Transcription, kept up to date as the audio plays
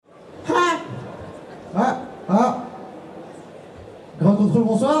autres le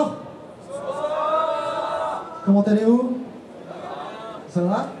bonsoir. Bonsoir. Comment allez-vous? Ça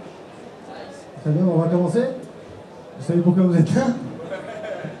va? Très bien, on va commencer. Vous savez pourquoi vous êtes là?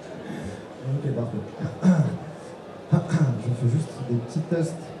 Ok, parfait. Je fais juste des petits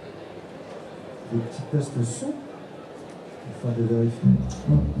tests. Des petits tests son. Afin de vérifier.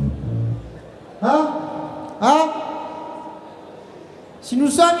 Si nous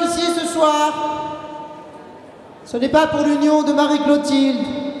sommes ici ce soir, ce n'est pas pour l'union de Marie-Clotilde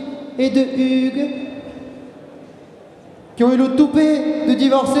et de Hugues, qui ont eu le toupet de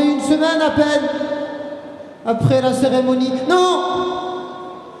divorcer une semaine à peine après la cérémonie. Non!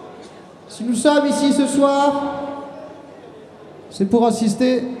 Si nous sommes ici ce soir, c'est pour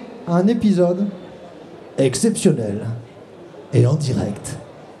assister à un épisode exceptionnel et en direct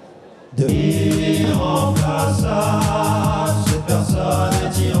de Irremplaçable, cette personne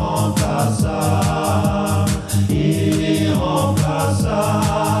est irremplaçable.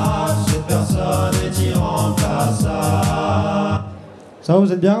 Irremplaçable, cette personne est irremplaçable. Ça va,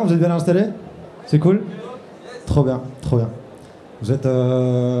 vous êtes bien? Vous êtes bien installés? C'est cool? Trop bien, trop bien. Vous êtes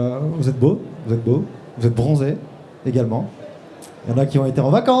beaux, vous êtes bronzés également. Il y en a qui ont été en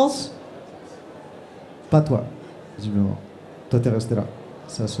vacances. Pas toi, visiblement. Toi, t'es resté là.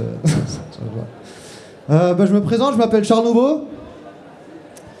 Ça se voit. Je me présente, je m'appelle Charles Nouveau.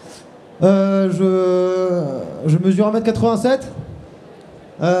 Je mesure 1m87.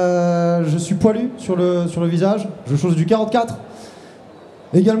 Je suis poilu sur le visage. Je chose du 44.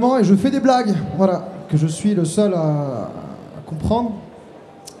 Également, et je fais des blagues. Voilà, que je suis le seul à comprendre.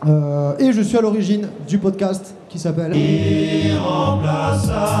 Et je suis à l'origine du podcast qui s'appelle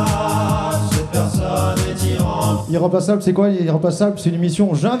Irremplaçable, cette personne est irremplaçable. Irremplaçable, c'est quoi Irremplaçable, c'est une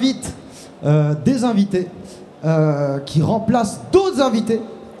émission où j'invite des invités qui remplacent d'autres invités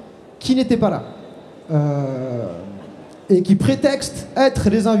qui n'étaient pas là. Et qui prétextent être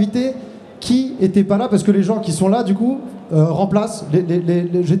les invités qui n'étaient pas là, parce que les gens qui sont là, du coup, remplacent.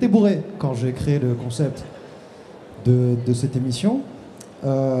 J'étais bourré quand j'ai créé le concept de cette émission.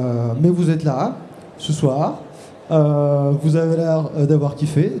 Mais vous êtes là, ce soir. Vous avez l'air d'avoir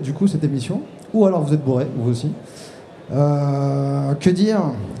kiffé, du coup, cette émission. Ou alors vous êtes bourré, vous aussi. Que dire?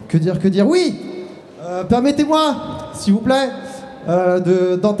 Oui, permettez-moi, s'il vous plaît,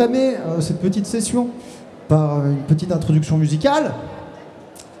 d'entamer cette petite session par une petite introduction musicale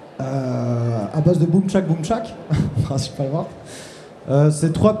à base de boom chak, principalement.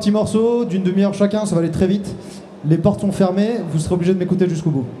 C'est 3 petits morceaux d'une demi-heure chacun, ça va aller très vite. Les portes sont fermées, vous serez obligé de m'écouter jusqu'au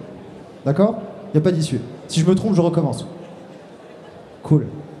bout. D'accord? Il n'y a pas d'issue. Si je me trompe, je recommence. Cool.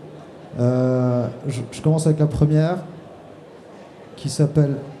 Je commence avec la première, qui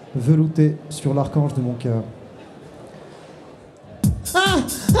s'appelle Velouté sur l'archange de mon cœur.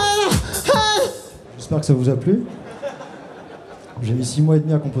 J'espère que ça vous a plu. J'ai mis 6 mois et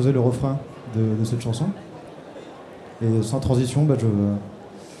demi à composer le refrain de cette chanson. Et sans transition,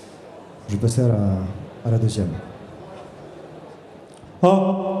 je vais passer à la deuxième.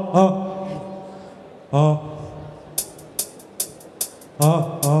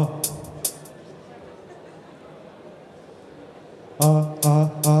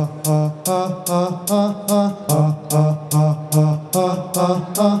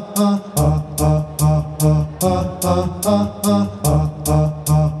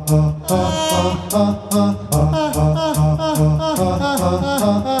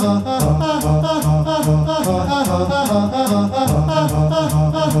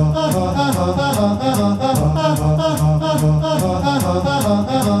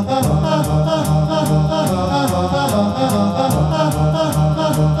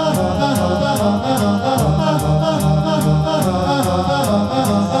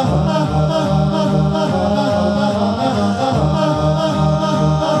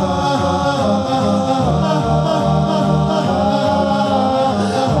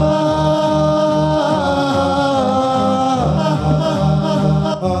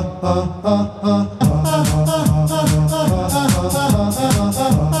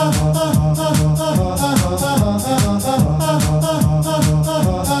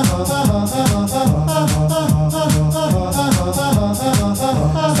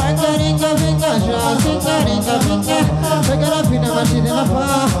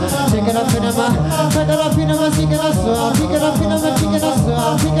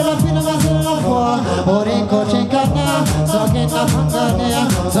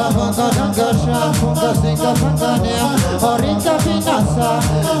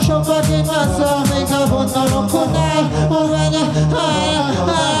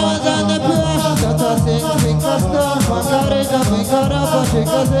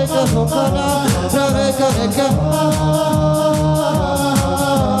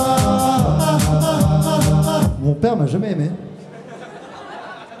 père m'a jamais aimé.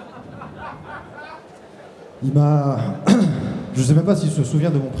 Il m'a... Je sais même pas s'il se souvient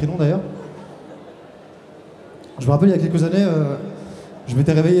de mon prénom d'ailleurs. Je me rappelle il y a quelques années, je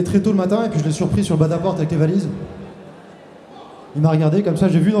m'étais réveillé très tôt le matin et puis je l'ai surpris sur le bas de la porte avec les valises. Il m'a regardé comme ça,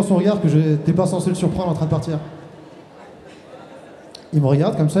 j'ai vu dans son regard que j'étais pas censé le surprendre en train de partir. Il me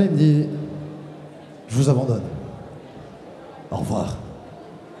regarde comme ça, il me dit « Je vous abandonne. Au revoir. »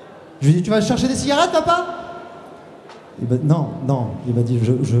 Je lui ai dit « Tu vas chercher des cigarettes, papa ?» Il m'a dit « Non, non. » Il m'a dit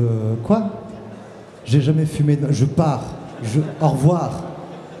 « Quoi ? J'ai jamais fumé, je pars. Au revoir. »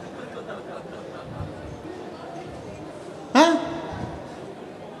 Hein?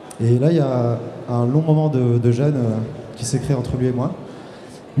 Et là, il y a un long moment de gêne qui s'est créé entre lui et moi.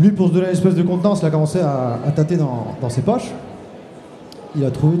 Lui, pour se donner une espèce de contenance, il a commencé à tâter dans ses poches. Il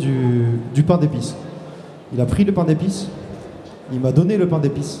a trouvé du pain d'épices. Il a pris le pain d'épices. Il m'a donné le pain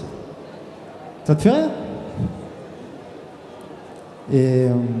d'épices. Ça te fait rire? Et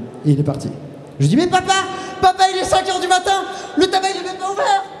il est parti. Je dis mais papa, il est 5h du matin, le tabac il est même pas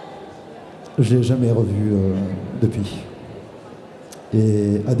ouvert. Je l'ai jamais revu depuis.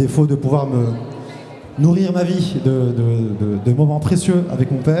 Et à défaut de pouvoir me nourrir ma vie de moments précieux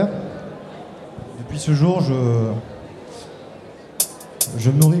avec mon père, depuis ce jour, je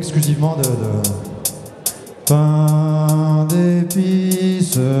me nourris exclusivement de pain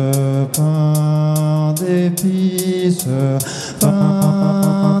d'épices, pain d'épices,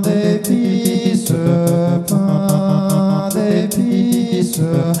 pain d'épices, pain d'épices,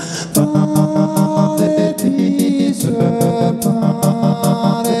 pain d'épices,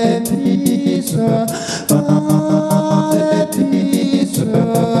 pain d'épices, pain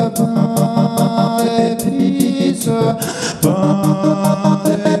d'épices, pain d'épices,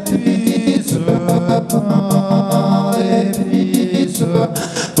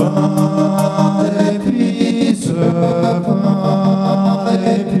 pain d'épices, pain d'épices,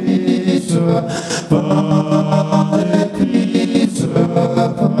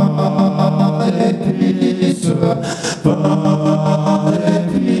 pain d'épices, pain d'épices, pain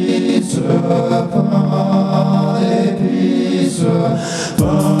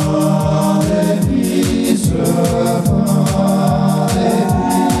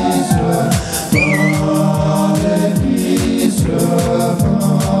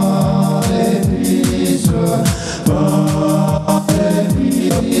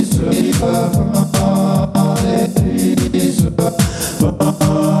d'épices, pain d'épices,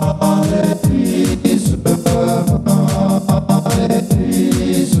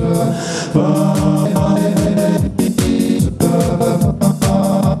 pain d'épices, pain d'épices,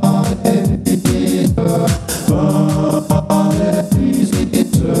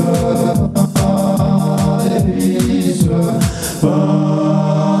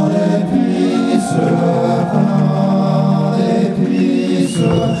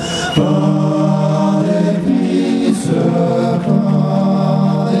 pain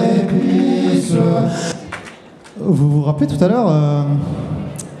d'épices, Vous vous rappelez tout à l'heure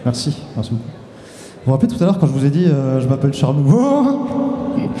merci beaucoup. Vous vous rappelez tout à l'heure quand je vous ai dit je m'appelle Charles Nouveau?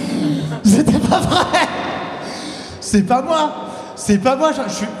 C'était pas vrai. C'est pas moi. C'est pas moi.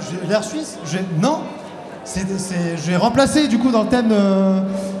 J'ai l'air suisse. Non. J'ai remplacé du coup dans le thème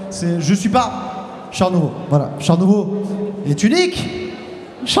je suis pas Charles Nouveau. Voilà, Charles Nouveau est unique.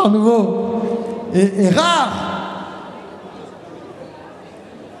 Charles Nouveau est rare.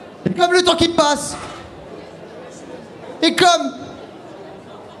 Et comme le temps qui passe. Et comme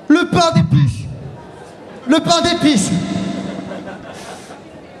le pain d'épices. Le pain d'épices.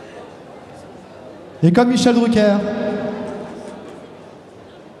 Et comme Michel Drucker,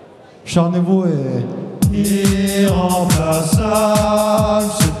 Charles Nouveau est irremplaçable,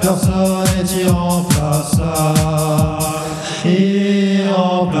 cette personne est irremplaçable.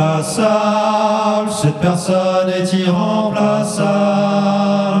 Irremplaçable, cette personne est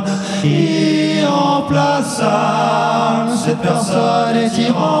irremplaçable. Irremplaçable, cette personne est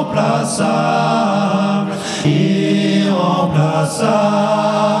irremplaçable.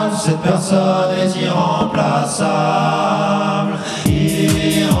 Irremplaçable, cette personne est irremplaçable.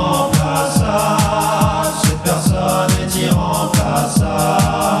 Irremplaçable, cette personne est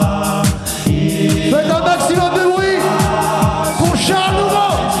irremplaçable. faites un maximum de bruit pour Charles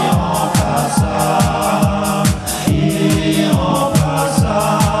Nouveau.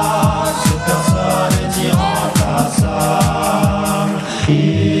 Irremplaçable, cette personne est irremplaçable.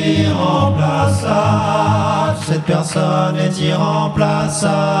 Irremplaçable, cette personne est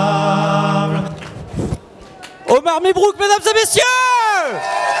irremplaçable. Omar Mebrouk, mesdames et messieurs!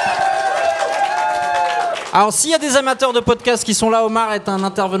 Alors, s'il y a des amateurs de podcasts qui sont là, Omar est un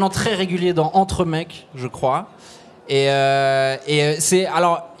intervenant très régulier dans Entre Mecs, je crois. Et c'est,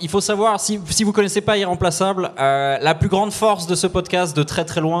 alors, il faut savoir, si vous connaissez pas Irremplaçable, la plus grande force de ce podcast, de très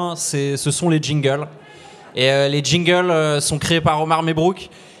très loin, ce sont les jingles. Et les jingles sont créés par Omar Mebrouk.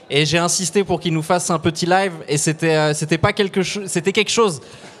 Et j'ai insisté pour qu'il nous fasse un petit live. Et c'était pas quelque chose, c'était quelque chose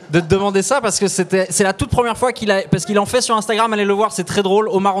de te demander ça parce que c'est la toute première fois parce qu'il en fait sur Instagram, allez le voir, c'est très drôle,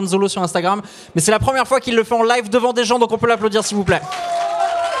 Omar Anzolo sur Instagram. Mais c'est la première fois qu'il le fait en live devant des gens, donc on peut l'applaudir s'il vous plaît.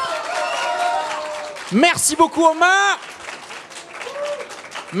 Merci beaucoup Omar.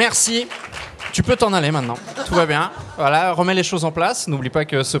 Merci. Tu peux t'en aller maintenant. Tout va bien. Voilà, remets les choses en place. N'oublie pas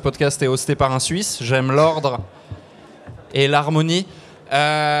que ce podcast est hosté par un Suisse. J'aime l'ordre et l'harmonie.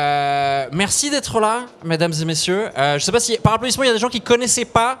 Merci d'être là, mesdames et messieurs. Je sais pas si, par applaudissement, il y a des gens qui connaissaient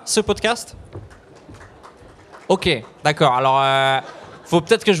pas ce podcast. Ok, d'accord. Alors, faut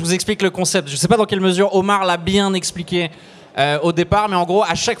peut-être que je vous explique le concept. Je sais pas dans quelle mesure Omar l'a bien expliqué au départ, mais en gros,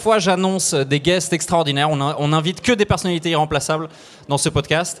 à chaque fois, j'annonce des guests extraordinaires. On invite que des personnalités irremplaçables dans ce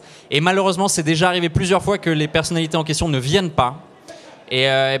podcast. Et malheureusement, c'est déjà arrivé plusieurs fois que les personnalités en question ne viennent pas. Et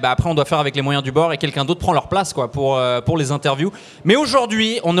après, on doit faire avec les moyens du bord et quelqu'un d'autre prend leur place quoi, pour les interviews. Mais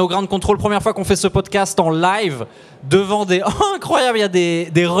aujourd'hui, on est au Ground Control. Première fois qu'on fait ce podcast en live devant des... Oh, incroyable, il y a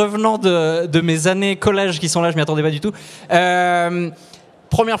des revenants de mes années collège qui sont là. Je m'y attendais pas du tout.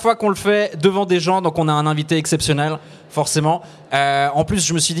 Première fois qu'on le fait devant des gens, donc on a un invité exceptionnel, forcément. En plus,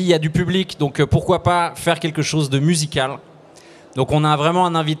 je me suis dit, il y a du public, donc pourquoi pas faire quelque chose de musical. Donc on a vraiment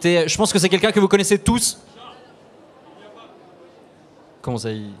un invité. Je pense que c'est quelqu'un que vous connaissez tous. Comment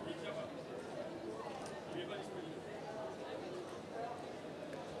ça y...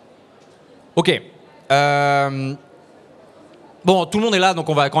 Ok. Bon, tout le monde est là, donc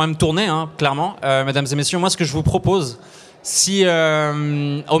on va quand même tourner, hein, clairement. Mesdames et messieurs, moi, ce que je vous propose, si...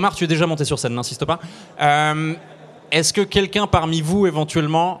 Omar, tu es déjà monté sur scène, n'insiste pas. Est-ce que quelqu'un parmi vous,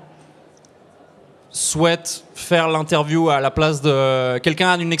 éventuellement, souhaite faire l'interview à la place de... Quelqu'un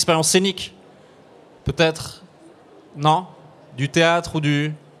a une expérience scénique? Peut-être? Non? Du théâtre ou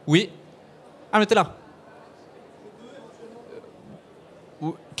du... Oui? Ah, mais t'es là.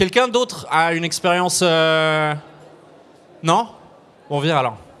 Quelqu'un d'autre a une expérience... Non? Bon, viens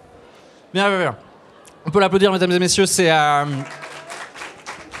alors. Viens. On peut l'applaudir, mesdames et messieurs, c'est... un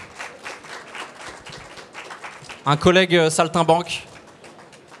collègue saltimbanque.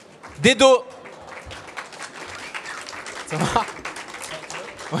 Dedo. Ça va?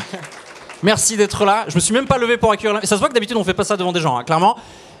 Ouais. Merci d'être là. Je me suis même pas levé pour accueillir... Ça se voit que d'habitude on fait pas ça devant des gens, hein, clairement.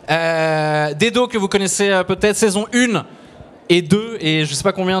 Dedo que vous connaissez peut-être, saison 1 et 2 et je sais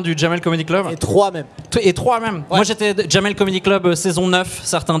pas combien du Jamel Comedy Club. Et 3 même. Et 3 même. Ouais. Moi j'étais Jamel Comedy Club saison 9,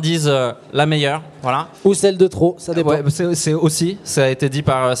 certains disent la meilleure. Voilà. Ou celle de trop, ça dépend. Ouais, c'est aussi, ça a été dit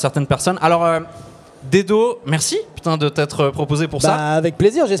par certaines personnes. Alors... Dedo, merci de t'être proposé pour ça. Avec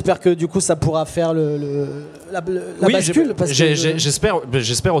plaisir, j'espère que du coup ça pourra faire la bascule.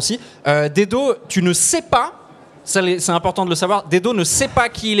 J'espère aussi. Dedo, tu ne sais pas, c'est important de le savoir, Dedo ne sait pas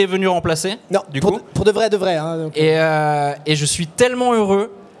qui il est venu remplacer. Non, coup. Pour de vrai. Hein, donc. Et je suis tellement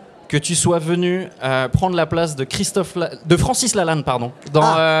heureux que tu sois venu prendre la place de Francis Lalanne, pardon.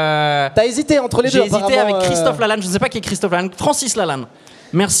 T'as hésité entre les deux. J'ai hésité avec Christophe Lalanne, je ne sais pas qui est Christophe Lalanne, Francis Lalanne.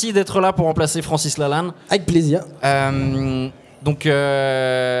 Merci d'être là pour remplacer Francis Lalanne. Avec plaisir. Donc,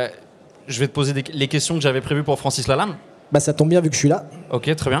 je vais te poser les questions que j'avais prévues pour Francis Lalanne. Ça tombe bien vu que je suis là.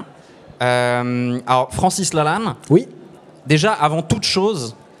 Ok, très bien. Alors, Francis Lalanne. Oui. Déjà, avant toute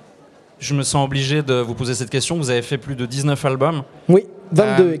chose, je me sens obligé de vous poser cette question. Vous avez fait plus de 19 albums. Oui,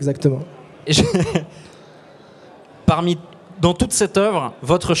 22 exactement. Et dans toute cette œuvre,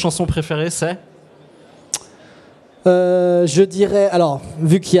 votre chanson préférée, c'est ? Je dirais, alors,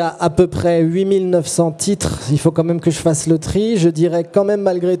 vu qu'il y a à peu près 8900 titres, il faut quand même que je fasse le tri, je dirais quand même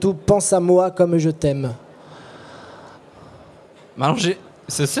malgré tout, pense à moi comme je t'aime. Alors,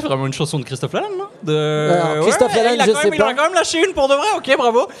 c'est vraiment une chanson de Christophe Lalanne, non Christophe Lalanne, je sais pas. Il a quand même lâché une pour de vrai, ok,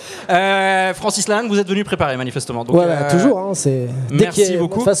 bravo. Francis Lalanne, vous êtes venu préparer manifestement. Donc, toujours, hein, c'est... Merci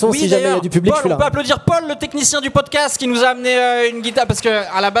beaucoup. De toute façon, si jamais il y a du public, Paul, je suis là. On peut applaudir Paul, le technicien du podcast, qui nous a amené une guitare, parce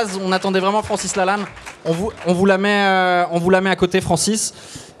qu'à la base, on attendait vraiment Francis Lalanne. On vous la met à côté, Francis.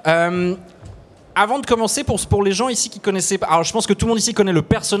 Avant de commencer, pour les gens ici qui connaissaient pas, alors je pense que tout le monde ici connaît le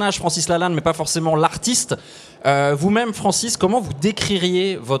personnage Francis Lalanne, mais pas forcément l'artiste. Vous-même, Francis, comment vous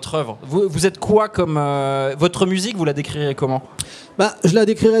décririez votre œuvre ? Vous êtes quoi comme votre musique ? Vous la décririez comment ? Je la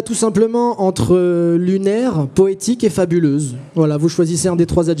décrirais tout simplement entre lunaire, poétique et fabuleuse. Voilà, vous choisissez un des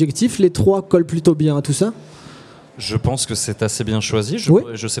 3 adjectifs. Les 3 collent plutôt bien à tout ça. Je pense que c'est assez bien choisi.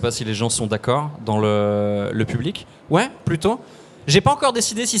 Je sais pas si les gens sont d'accord dans le public. Ouais, plutôt. J'ai pas encore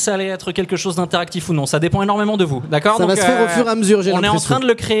décidé si ça allait être quelque chose d'interactif ou non. Ça dépend énormément de vous, d'accord? Ça va se faire au fur et à mesure, j'ai On est en l'impression. train de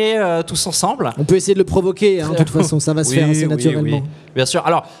le créer tous ensemble. On peut essayer de le provoquer, hein, de toute façon, ça va se faire assez naturellement. Oui, bien sûr.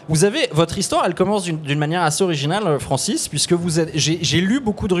 Alors, votre histoire, elle commence d'une manière assez originale, Francis, puisque j'ai lu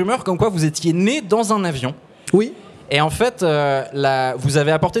beaucoup de rumeurs comme quoi vous étiez né dans un avion. Oui. Et en fait, vous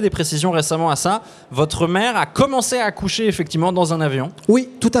avez apporté des précisions récemment à ça. Votre mère a commencé à accoucher effectivement dans un avion. Oui,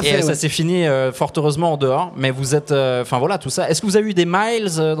 tout à Et fait. ça s'est fini fort heureusement en dehors. Mais vous êtes, enfin voilà, tout ça. Est-ce que vous avez eu des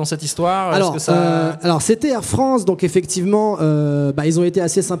miles dans cette histoire? Alors, Est-ce que ça... alors c'était Air France, donc effectivement, ils ont été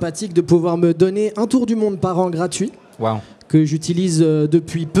assez sympathiques de pouvoir me donner un tour du monde par an gratuit. Wow. Que j'utilise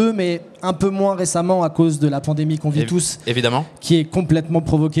depuis peu, mais un peu moins récemment à cause de la pandémie qu'on vit tous, évidemment, qui est complètement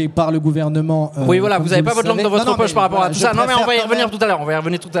provoquée par le gouvernement. Oui, voilà, vous n'avez pas votre langue savez. dans votre poche par rapport à tout ça. Non, mais on va y revenir tout tout à l'heure. On va y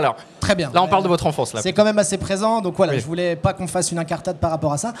revenir tout à l'heure. Très bien. Là, on parle de votre enfance. Là. C'est quand même assez présent, donc voilà, Oui. je voulais pas qu'on fasse une incartade par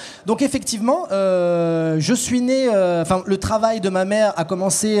rapport à ça. Donc effectivement, je suis né. Le travail de ma mère a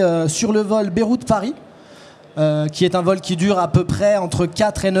commencé sur le vol Beyrouth-Paris. Qui est un vol qui dure à peu près entre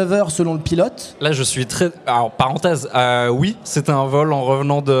 4 et 9 heures selon le pilote. Là, je suis très... Alors, parenthèse, oui, c'était un vol en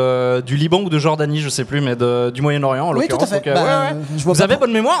revenant du Liban ou de Jordanie, je sais plus, mais du Moyen-Orient, en Oui, tout à l'occurrence. fait. Donc, ouais. Je vois Vous pas avez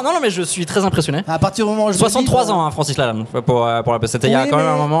bonne mémoire? Non, mais je suis très impressionné. À partir du moment où je 63 me dis, ans, hein, Francis Lalanne, pour la... C'était il y a quand même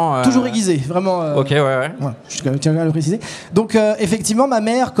un moment... Toujours aiguisé, vraiment. Ok, ouais. Voilà, je tiens à le préciser. Donc, effectivement, ma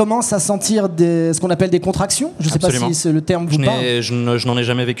mère commence à sentir ce qu'on appelle des contractions. Je ne sais Absolument. pas si le terme vous parle. Je n'en ai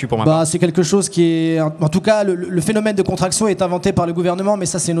jamais vécu pour ma part. C'est quelque chose qui est... En tout cas, le phénomène de contraction est inventé par le gouvernement, mais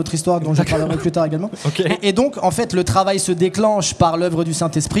ça, c'est une autre histoire dont je parlerai plus tard également. Ok. Et donc, en fait, le travail se déclenche par l'œuvre du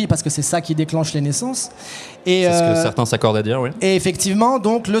Saint-Esprit, parce que c'est ça qui déclenche les naissances. Et, C'est ce que certains s'accordent à dire, oui. et effectivement,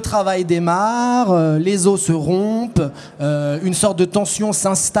 donc, le travail démarre, les os se rompent, une sorte de tension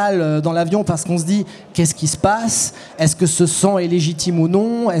s'installe dans l'avion parce qu'on se dit, qu'est-ce qui se passe? Est-ce que ce sang est légitime ou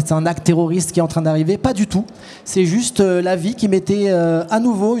non? Est-ce un acte terroriste qui est en train d'arriver? Pas du tout. C'est juste la vie qui mettait à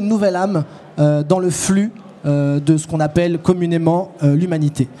nouveau une nouvelle âme dans le flux de ce qu'on appelle communément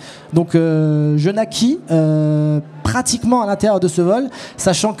l'humanité. Donc je naquis pratiquement à l'intérieur de ce vol,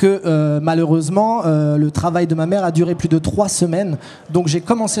 sachant que malheureusement le travail de ma mère a duré plus de 3 semaines. Donc j'ai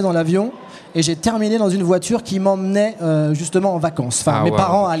commencé dans l'avion et j'ai terminé dans une voiture qui m'emmenait justement en vacances. Enfin, mes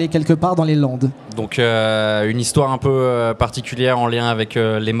parents allaient quelque part dans les Landes. Donc une histoire un peu particulière en lien avec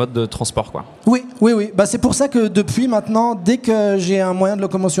les modes de transport, quoi. Oui. C'est pour ça que depuis maintenant, dès que j'ai un moyen de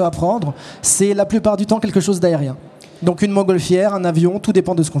locomotion à prendre, c'est la plupart du temps quelque chose d'aérien. Donc une montgolfière, un avion, tout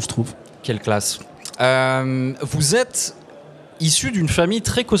dépend de ce qu'on se trouve. Quelle classe. Vous êtes issu d'une famille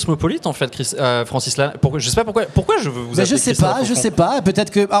très cosmopolite, en fait, Francis Lalanne. Je sais pas pourquoi je veux vous appeler Je sais pas.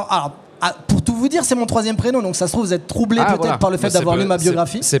 Peut-être que... Alors, pour tout vous dire, c'est mon 3e prénom, donc ça se trouve, vous êtes troublé peut-être par le fait d'avoir lu ma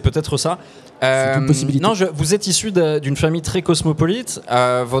biographie. C'est peut-être ça. C'est une possibilité. Non, vous êtes issu d'une famille très cosmopolite.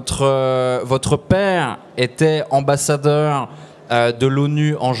 Votre père était ambassadeur de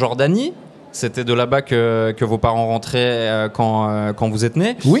l'ONU en Jordanie. C'était de là-bas que vos parents rentraient quand vous êtes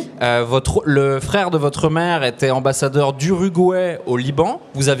né. Oui. Le frère de votre mère était ambassadeur d'Uruguay au Liban.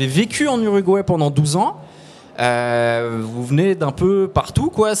 Vous avez vécu en Uruguay pendant 12 ans. Vous venez d'un peu partout,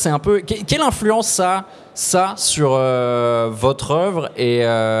 quoi. C'est un peu... Quelle influence ça sur votre œuvre et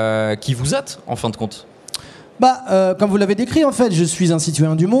qui vous êtes, en fin de compte? Comme vous l'avez décrit, en fait, je suis un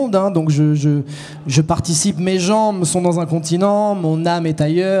citoyen du monde, hein, donc je participe, mes jambes sont dans un continent, mon âme est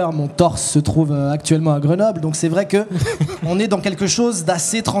ailleurs, mon torse se trouve actuellement à Grenoble, donc c'est vrai que on est dans quelque chose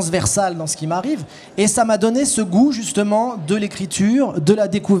d'assez transversal dans ce qui m'arrive, et ça m'a donné ce goût justement de l'écriture, de la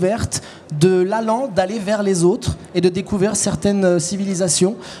découverte, de l'allant d'aller vers les autres et de découvrir certaines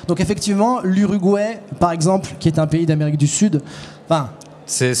civilisations. Donc effectivement, l'Uruguay, par exemple, qui est un pays d'Amérique du Sud,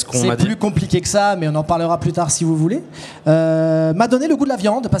 c'est ce qu'on m'a dit. C'est plus compliqué que ça, mais on en parlera plus tard si vous voulez. M'a donné le goût de la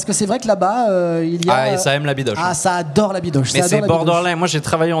viande, parce que c'est vrai que là-bas, il y a... et ça aime la bidoche. Ça adore la bidoche. Mais c'est borderline. Moi, j'ai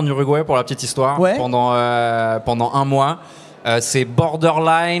travaillé en Uruguay, pour la petite histoire, pendant 1 mois. C'est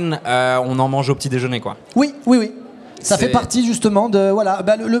borderline, on en mange au petit déjeuner, quoi. Oui. Ça fait partie justement de... Voilà.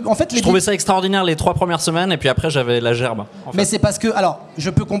 En fait, je trouvais ça extraordinaire les 3 premières semaines, et puis après j'avais la gerbe. En fait. Mais c'est parce que... Alors,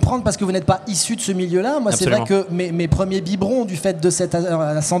 je peux comprendre parce que vous n'êtes pas issu de ce milieu-là. Moi, Absolument. c'est vrai que mes premiers biberons, du fait de cette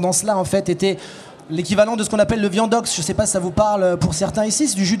ascendance-là, en fait, étaient l'équivalent de ce qu'on appelle le viandox. Je ne sais pas si ça vous parle pour certains ici.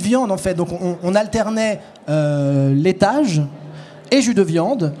 C'est du jus de viande, en fait. Donc, on alternait laitage et jus de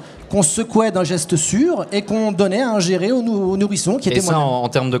viande qu'on secouait d'un geste sûr et qu'on donnait à ingérer au nourrisson qui était Et ça, en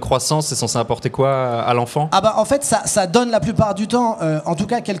termes de croissance, c'est censé apporter quoi à l'enfant? En fait, ça donne la plupart du temps, en tout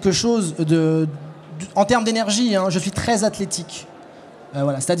cas, quelque chose en termes d'énergie, hein, je suis très athlétique.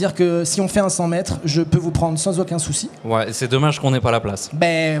 Voilà, c'est-à-dire que si on fait un 100 mètres, je peux vous prendre sans aucun souci. Ouais, c'est dommage qu'on n'ait pas la place.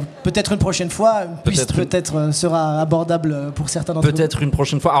 Ben, peut-être une prochaine fois, piste peut-être sera abordable pour certains d'entre vous. Peut-être une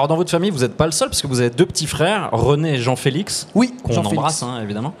prochaine fois. Alors dans votre famille, vous n'êtes pas le seul parce que vous avez 2 petits frères, René et Jean-Félix, Oui, qu'on Jean-Félix. embrasse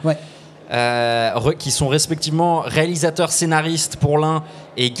évidemment, Ouais. qui sont respectivement réalisateurs, scénaristes pour l'un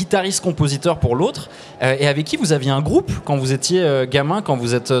et guitaristes-compositeurs pour l'autre, et avec qui vous aviez un groupe quand vous étiez gamin, quand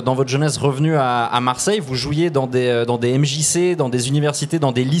vous êtes dans votre jeunesse revenu à Marseille, vous jouiez dans des MJC, dans des universités,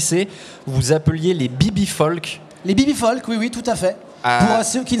 dans des lycées, vous vous appeliez les Bibi Folk. Les Bibi Folk, oui, tout à fait. Pour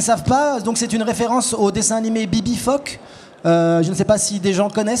ceux qui ne savent pas, donc c'est une référence au dessin animé Bibi Folk. Je ne sais pas si des gens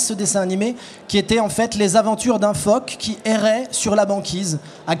connaissent ce dessin animé, qui était en fait les aventures d'un phoque qui errait sur la banquise,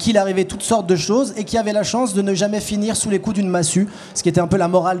 à qui il arrivait toutes sortes de choses et qui avait la chance de ne jamais finir sous les coups d'une massue, ce qui était un peu la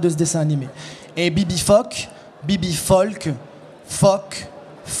morale de ce dessin animé. Et Bibi Folk, Bibi Folk, Folk,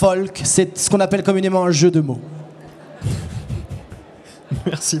 Folk, c'est ce qu'on appelle communément un jeu de mots.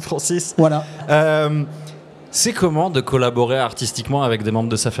 Merci Francis. Voilà. C'est comment de collaborer artistiquement avec des membres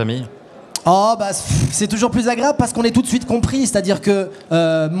de sa famille ? Oh bah c'est toujours plus agréable parce qu'on est tout de suite compris, c'est-à-dire que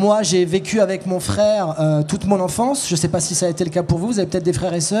moi j'ai vécu avec mon frère toute mon enfance, je sais pas si ça a été le cas pour vous, vous avez peut-être des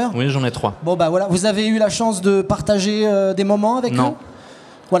frères et sœurs. Oui, j'en ai 3. Bon bah voilà, vous avez eu la chance de partager des moments avec eux ? Non.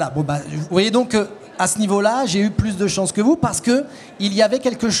 Voilà, bon bah vous voyez donc à ce niveau-là, j'ai eu plus de chance que vous parce que il y avait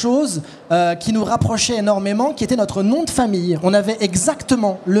quelque chose qui nous rapprochait énormément, qui était notre nom de famille. On avait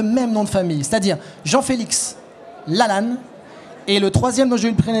exactement le même nom de famille, c'est-à-dire Jean-Félix Lalanne. Et le troisième dont j'ai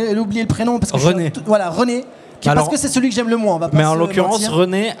oublié le prénom parce que René. Voilà, René. Parce que c'est celui que j'aime le moins. On va pas Mais en se l'occurrence, mentir.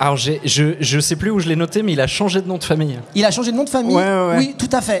 René, alors je sais plus où je l'ai noté, mais il a changé de nom de famille. Il a changé de nom de famille. Ouais. Oui, tout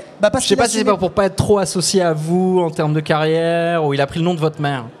à fait. Bah, parce Je sais qu'il pas a si c'est suivi- pas pour pas être trop associé à vous en termes de carrière, ou il a pris le nom de votre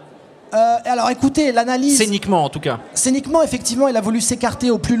mère. Alors écoutez, l'analyse. Scéniquement en tout cas. Scéniquement, effectivement, il a voulu s'écarter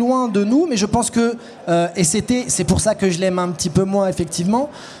au plus loin de nous, mais je pense que c'est pour ça que je l'aime un petit peu moins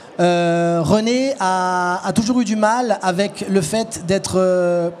effectivement. René a toujours eu du mal avec le fait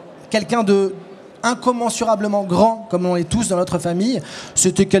d'être quelqu'un de incommensurablement grand, comme on est tous dans notre famille.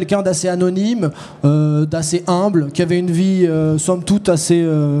 C'était quelqu'un d'assez anonyme, d'assez humble, qui avait une vie somme toute assez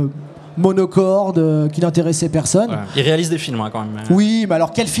monocorde, qui n'intéressait personne. Ouais. Il réalise des films quand même. Oui, mais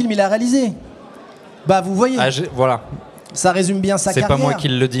alors quel film il a réalisé ? Bah vous voyez, Voilà, ça résume bien sa c'est carrière. pas moi qui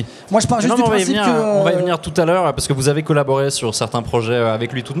le dis. Moi je pars Mais juste non, du mais principe que... on va y venir tout à l'heure, parce que vous avez collaboré sur certains projets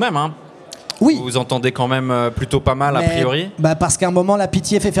avec lui tout de même. Hein. Oui. Vous vous entendez quand même plutôt pas mal a Mais- priori. Bah parce qu'à un moment, la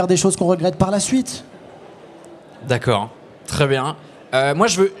pitié fait faire des choses qu'on regrette par la suite. D'accord, très bien. Moi,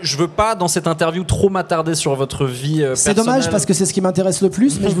 je veux pas dans cette interview trop m'attarder sur votre vie C'est personnelle. dommage parce que c'est ce qui m'intéresse le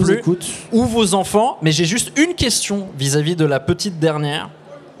plus, mais Non je vous plus. écoute. Ou vos enfants, mais j'ai juste une question vis-à-vis de la petite dernière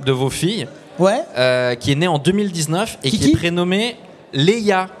de vos filles, Ouais. qui est née en 2019 et qui Kiki est prénommée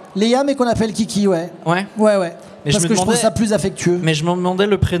Léa. Léa, mais qu'on appelle Kiki, ouais. Ouais. Ouais. Mais Parce je me que je trouve demandais- ça plus affectueux. Mais je me demandais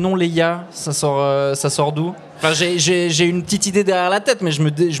le prénom Léa, ça sort d'où ? Enfin, j'ai une petite idée derrière la tête, mais je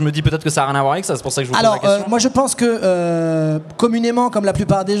me dis peut-être que ça n'a rien à voir avec ça. C'est pour ça que je vous pose Alors, la question. moi je pense que communément, comme la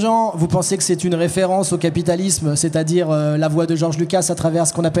plupart des gens, vous pensez que c'est une référence au capitalisme, c'est-à-dire la voix de George Lucas à travers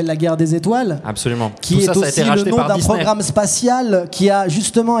ce qu'on appelle la guerre des étoiles. Absolument. Qui Tout est ça, ça a aussi été le racheté nom par d'un Disney. programme spatial qui a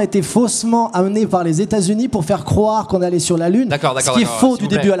justement été faussement amené par les États-Unis pour faire croire qu'on allait sur la Lune. D'accord, Ce qui est faux s'il du vous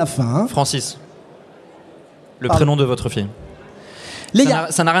plaît. début à la fin. Hein. Francis, le Pardon. prénom de votre fille. Léa.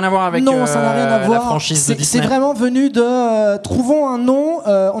 Ça n'a rien à voir avec Non, ça n'a rien à la voir. franchise de C'est Disney. vraiment venu de trouvons un nom.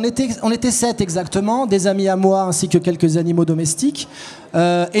 On était 7 exactement, des amis à moi ainsi que quelques animaux domestiques.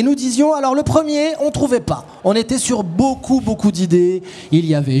 Et nous disions, alors le premier, on trouvait pas. On était sur beaucoup d'idées. Il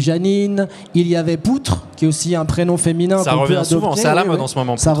y avait Janine, il y avait Poutre, qui est aussi un prénom féminin. Ça qu'on peut revient souvent, adopter. c'est à la Oui, mode oui. en ce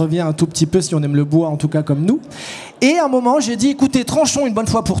moment. Ça revient un tout petit peu si on aime le bois, en tout cas comme nous. Et à un moment, j'ai dit, écoutez, tranchons une bonne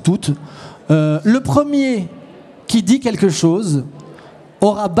fois pour toutes. Le premier qui dit quelque chose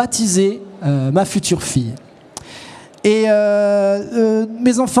aura baptisé ma future fille. Et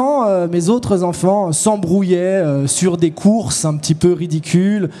mes enfants, mes autres enfants, s'embrouillaient sur des courses un petit peu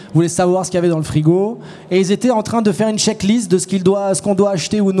ridicules, voulaient savoir ce qu'il y avait dans le frigo, et ils étaient en train de faire une checklist de ce qu'on doit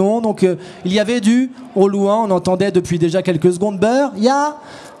acheter ou non. Donc il y avait au loin, on entendait depuis déjà quelques secondes beurre, il y a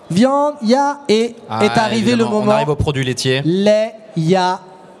viande, il y a, et Ah, est arrivé le évidemment, moment On arrive aux produits laitiers. lait, il y a,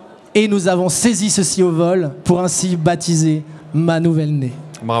 et nous avons saisi ceci au vol pour ainsi baptiser ma nouvelle-née.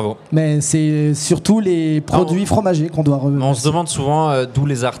 Bravo. Mais c'est surtout les produits fromagers qu'on doit On se demande souvent d'où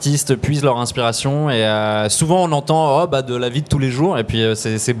les artistes puisent leur inspiration, et souvent on entend de la vie de tous les jours, et puis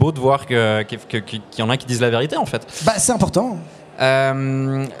c'est beau de voir qu'il y en a qui disent la vérité en fait. Bah, c'est important.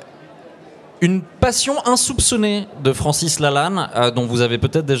 Une passion insoupçonnée de Francis Lalanne, dont vous avez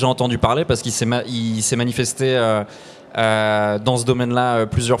peut-être déjà entendu parler parce qu'il s'est manifesté dans ce domaine-là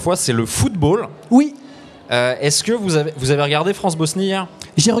plusieurs fois, c'est le football. Oui. Est-ce que vous avez regardé France-Bosnie hier ?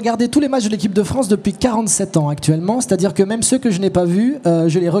 J'ai regardé tous les matchs de l'équipe de France depuis 47 ans actuellement, c'est-à-dire que même ceux que je n'ai pas vus,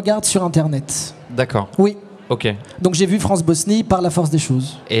 je les regarde sur Internet. D'accord. Oui. Ok. Donc j'ai vu France-Bosnie par la force des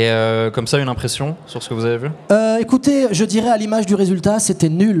choses. Et comme ça, une impression sur ce que vous avez vu ? Écoutez, je dirais à l'image du résultat, c'était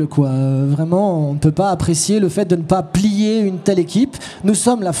nul, quoi. Vraiment, on ne peut pas apprécier le fait de ne pas plier une telle équipe. Nous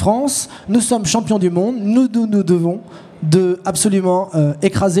sommes la France, nous sommes champions du monde, nous devons absolument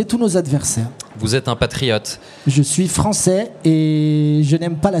écraser tous nos adversaires. Vous êtes un patriote. Je suis français et je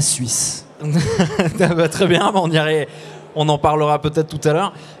n'aime pas la Suisse. Très bien, on en parlera peut-être tout à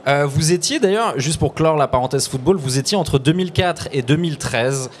l'heure. Vous étiez d'ailleurs, juste pour clore la parenthèse football, vous étiez entre 2004 et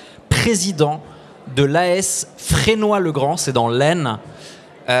 2013 président de l'AS Fresnoy-le-Grand, c'est dans l'Aisne.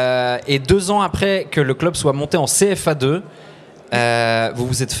 Et 2 ans après que le club soit monté en CFA2, vous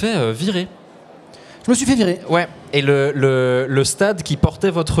vous êtes fait virer. Je me suis fait virer. Ouais. Et le stade qui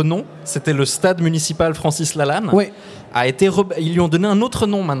portait votre nom, c'était le stade municipal Francis Lalanne. Oui. Ils lui ont donné un autre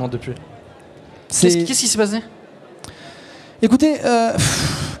nom maintenant depuis. Qu'est-ce qui s'est passé ? Écoutez,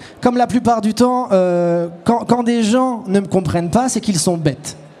 comme la plupart du temps, quand des gens ne me comprennent pas, c'est qu'ils sont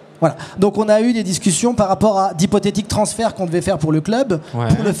bêtes. Voilà. Donc on a eu des discussions par rapport à d'hypothétiques transferts qu'on devait faire pour le club,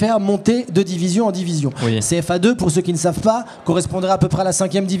 pour le faire monter de division en division. Oui. CFA2, pour ceux qui ne savent pas, correspondrait à peu près à la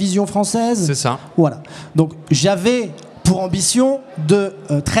 5e division française. C'est ça. Voilà. Donc j'avais pour ambition de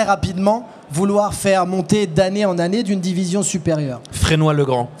très rapidement vouloir faire monter d'année en année d'une division supérieure.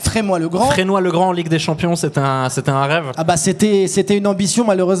 Fresnoy-le-Grand. Fresnoy-le-Grand en Ligue des Champions, c'était un rêve. Ah bah c'était une ambition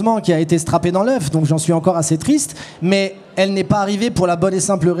malheureusement qui a été strappée dans l'œuf, donc j'en suis encore assez triste, mais elle n'est pas arrivée pour la bonne et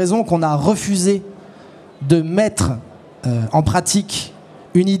simple raison qu'on a refusé de mettre en pratique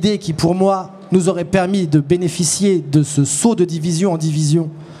une idée qui pour moi nous aurait permis de bénéficier de ce saut de division en division,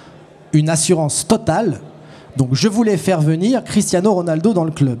 une assurance totale. Donc je voulais faire venir Cristiano Ronaldo dans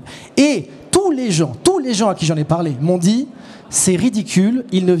le club. Et tous les gens à qui j'en ai parlé m'ont dit « c'est ridicule,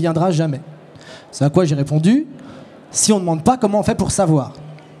 il ne viendra jamais ». C'est à quoi j'ai répondu « si on ne demande pas, comment on fait pour savoir ?»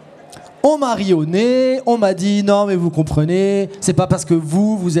 On m'a ri au nez, on m'a dit « non mais vous comprenez, c'est pas parce que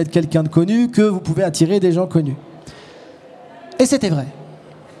vous êtes quelqu'un de connu que vous pouvez attirer des gens connus ». Et c'était vrai.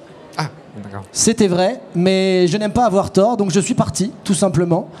 Ah, d'accord. C'était vrai, mais je n'aime pas avoir tort, donc je suis parti, tout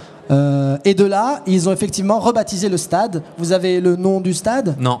simplement. Et de là, ils ont effectivement rebaptisé le stade. Vous avez le nom du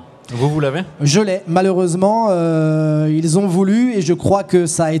stade ? Non. Vous l'avez ? Je l'ai. Malheureusement, ils ont voulu, et je crois que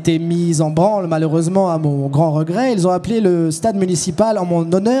ça a été mis en branle, malheureusement, à mon grand regret. Ils ont appelé le stade municipal, en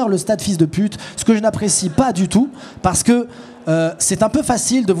mon honneur, le stade fils de pute, ce que je n'apprécie pas du tout, parce que c'est un peu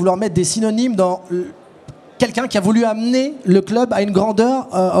facile de vouloir mettre des synonymes dans quelqu'un qui a voulu amener le club à une grandeur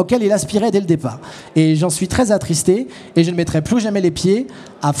auquel il aspirait dès le départ. Et j'en suis très attristé, et je ne mettrai plus jamais les pieds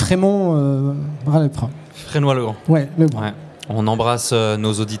à Frémont. Fresnoy-le-Grand. Ouais, le Grand. Ouais. On embrasse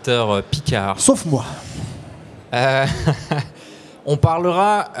nos auditeurs picards. Sauf moi. On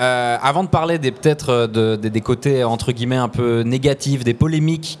parlera, avant de parler peut-être des côtés entre guillemets un peu négatifs, des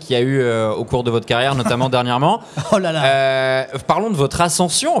polémiques qu'il y a eu au cours de votre carrière, notamment dernièrement. Oh là là. Parlons de votre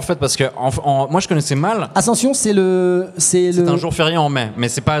ascension en fait, parce que moi je connaissais mal. Ascension, c'est un jour férié en mai, mais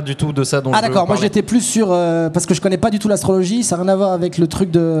c'est pas du tout de ça dont je veux d'accord, moi parler. j'étais plus sur parce que je connais pas du tout l'astrologie, ça n'a rien à voir avec le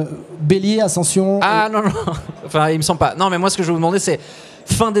truc de Bélier, Ascension. Ah non, enfin il me semble pas. Non mais moi ce que je vais vous demander c'est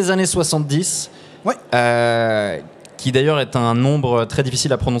fin des années 70. Ouais. Qui d'ailleurs est un nombre très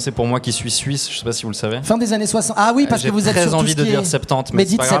difficile à prononcer pour moi qui suis suisse, je sais pas si vous le savez. Fin des années 60. Ah oui, parce que vous êtes sur J'ai très tout envie ce de qui dire est... 70, mais c'est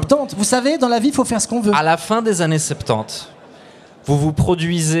dites pas grave. 70. Vous savez, dans la vie, il faut faire ce qu'on veut. À la fin des années 70, vous vous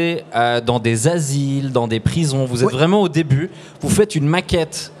produisez dans des asiles, dans des prisons, vous êtes vraiment au début, vous faites une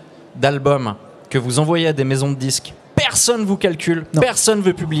maquette d'album que vous envoyez à des maisons de disques, personne vous calcule, Non. personne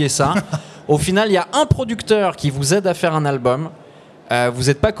veut publier ça. Au final, il y a un producteur qui vous aide à faire un album, vous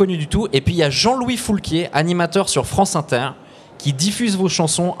n'êtes pas connu du tout, et puis il y a Jean-Louis Foulquier, animateur sur France Inter, qui diffuse vos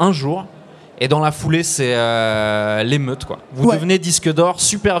chansons un jour, et dans la foulée, c'est l'émeute, quoi. Vous devenez disque d'or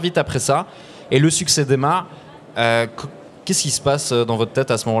super vite après ça, et le succès démarre. Qu'est-ce qui se passe dans votre tête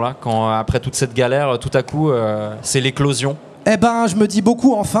à ce moment-là, quand après toute cette galère, tout à coup, c'est l'éclosion ? Eh ben, je me dis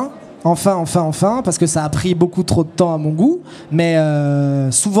beaucoup enfin, parce que ça a pris beaucoup trop de temps à mon goût, mais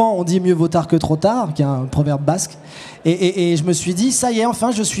souvent on dit mieux vaut tard que trop tard, qui est un proverbe basque, et je me suis dit, ça y est, enfin,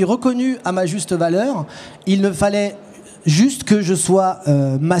 je suis reconnu à ma juste valeur, il ne fallait juste que je sois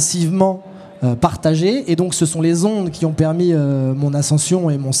massivement partagé, et donc ce sont les ondes qui ont permis mon ascension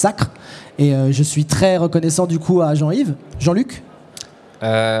et mon sacre, et je suis très reconnaissant du coup à Jean-Luc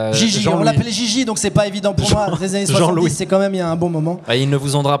Gigi, on l'appelait Gigi, donc c'est pas évident pour moi. Les années 70, c'est quand même il y a un bon moment. Il ne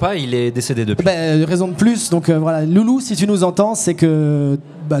vous endra pas, il est décédé depuis. Raison de plus, donc voilà. Loulou, si tu nous entends, c'est que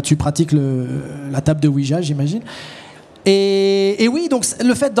tu pratiques la table de Ouija, j'imagine. Et oui, donc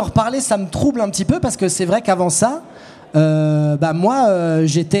le fait d'en reparler, ça me trouble un petit peu parce que c'est vrai qu'avant ça, moi,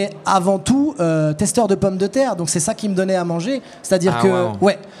 j'étais avant tout testeur de pommes de terre, donc c'est ça qui me donnait à manger. C'est-à-dire Ah, que, wow.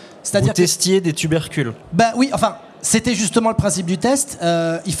 ouais, c'est-à-dire Vous testiez des tubercules. bah oui, enfin, c'était justement le principe du test.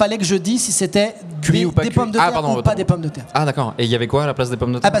 Il fallait que je dise si c'était Cuit ou pas des cuit. pommes de Ah, terre pardon, ou pas pardon. des pommes de terre. Ah d'accord. Et il y avait quoi à la place des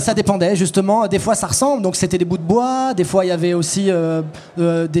pommes de terre? Ah bah ça dépendait justement, des fois ça ressemble, donc c'était des bouts de bois, des fois il y avait aussi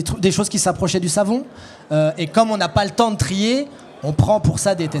des choses qui s'approchaient du savon, et comme on n'a pas le temps de trier, on prend pour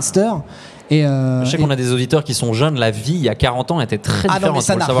ça des testeurs. Et, Je sais qu'on a des auditeurs qui sont jeunes, la vie il y a 40 ans était très différente. ah non mais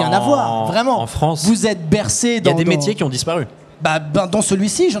ça faut le n'a savoir rien à voir, vraiment. En France, Vous êtes bercé il y a dans... des métiers qui ont disparu. Dans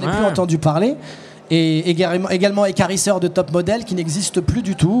celui-ci, j'en ai plus Ouais. entendu parler. Et également écarisseur de top modèles qui n'existe plus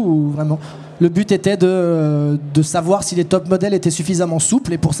du tout. Ou vraiment. Le but était de savoir si les top modèles étaient suffisamment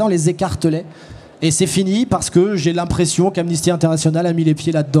souples et pour ça on les écartelait. Et c'est fini parce que j'ai l'impression qu'Amnesty International a mis les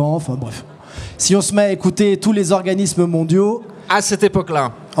pieds là-dedans. Enfin bref. Si on se met à écouter tous les organismes mondiaux, À cette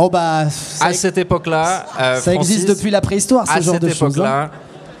époque-là, oh bah à cette époque-là, ça existe Francis, depuis la préhistoire ce à genre cette de choses. Hein. époque-là,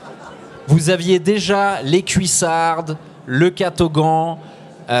 vous aviez déjà les cuissardes, le catogan.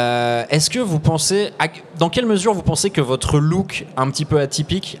 Est-ce que vous pensez, dans quelle mesure vous pensez que votre look un petit peu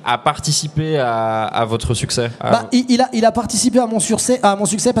atypique a participé à votre succès? Il a participé à mon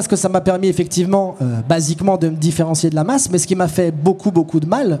succès parce que ça m'a permis effectivement, basiquement, de me différencier de la masse. Mais ce qui m'a fait beaucoup de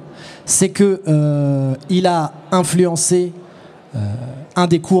mal, c'est que il a influencé un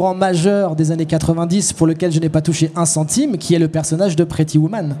des courants majeurs des années 90 pour lequel je n'ai pas touché un centime, qui est le personnage de Pretty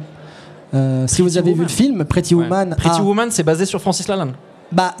Woman. Si vous avez vu le film, Pretty Woman. Pretty Woman, c'est basé sur Francis Lalanne.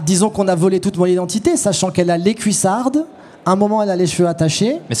 Disons qu'on a volé toute mon identité, sachant qu'elle a les cuissardes. À un moment, elle a les cheveux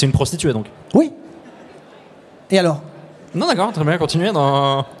attachés. Mais c'est une prostituée donc. Oui. Et alors? Non d'accord, très bien, continuez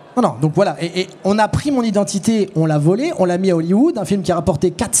dans... Non, donc voilà. Et on a pris mon identité, on l'a volée, on l'a mis à Hollywood, un film qui a rapporté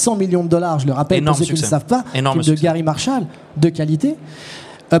 400 millions de dollars, je le rappelle, Énorme pour ceux qui ne succès. le savent pas, Énorme film de succès. Gary Marshall, de qualité,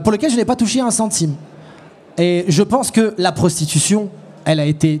 pour lequel je n'ai pas touché un centime. Et je pense que la prostitution, elle a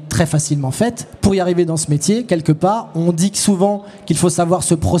été très facilement faite. Pour y arriver dans ce métier, quelque part, on dit souvent qu'il faut savoir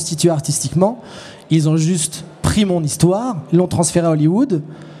se prostituer artistiquement. Ils ont juste pris mon histoire, l'ont transférée à Hollywood,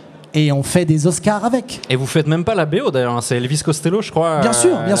 et on fait des Oscars avec. Et vous faites même pas la BO d'ailleurs, hein, c'est Elvis Costello je crois. Bien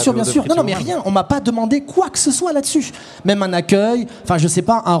sûr, la bien sûr, BO bien de sûr. Pretty Non, mais Woman. rien. On m'a pas demandé quoi que ce soit là-dessus. Même un accueil, enfin, je sais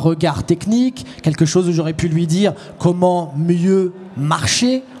pas, un regard technique, quelque chose où j'aurais pu lui dire comment mieux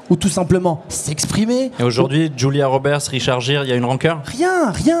marcher ou tout simplement s'exprimer. Et aujourd'hui, Julia Roberts, Richard Gere, il y a une rancœur?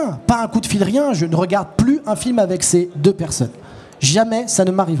 Rien. Pas un coup de fil, rien. Je ne regarde plus un film avec ces deux personnes. Jamais ça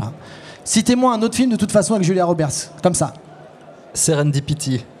ne m'arrivera. Citez-moi un autre film de toute façon avec Julia Roberts, comme ça.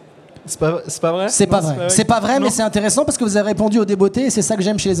 Serendipity. C'est pas vrai? C'est pas Non, vrai. C'est pas vrai, Non. mais c'est intéressant parce que vous avez répondu au débeauté et c'est ça que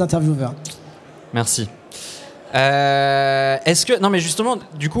j'aime chez les intervieweurs. Merci. Est-ce que... Non mais justement,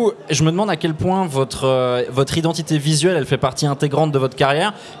 du coup, je me demande à quel point votre identité visuelle, elle fait partie intégrante de votre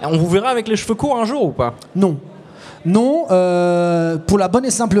carrière. On vous verra avec les cheveux courts un jour ou pas? Non. Non, pour la bonne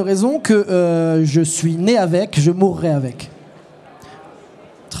et simple raison que je suis né avec, je mourrai avec.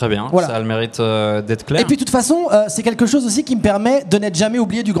 Très bien, Voilà. ça a le mérite d'être clair. Et puis de toute façon, c'est quelque chose aussi qui me permet de n'être jamais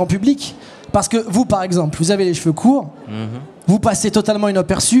oublié du grand public. Parce que vous, par exemple, vous avez les cheveux courts, vous passez totalement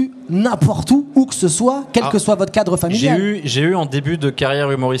inaperçu n'importe où que ce soit, quel que soit votre cadre familial. J'ai eu en début de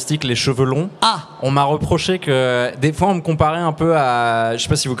carrière humoristique les cheveux longs. Ah, On m'a reproché que des fois on me comparait un peu à... Je sais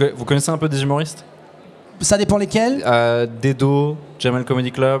pas si vous connaissez un peu des humoristes. ça dépend lesquels. Dedo, Jamel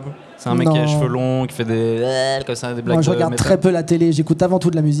Comedy Club. C'est un mec qui a les Non. cheveux longs, qui fait des... comme ça, des blagues. Moi, je de regarde métal. très peu la télé, j'écoute avant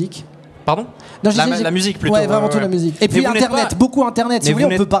tout de la musique. Pardon? Non, je La- disais, la musique, plutôt, Ouais, vraiment ouais, toute ouais. la musique. Et Mais puis vous n'êtes Internet, pas- beaucoup Internet. Si Mais vous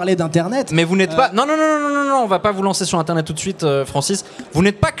voulez, vous on peut parler d'Internet. Mais vous n'êtes pas... Non, on va pas vous lancer sur Internet tout de suite, Francis. Vous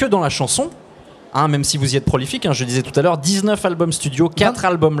n'êtes pas que dans la chanson, hein, même si vous y êtes prolifique. Hein, je disais tout à l'heure, 19 albums studio, 4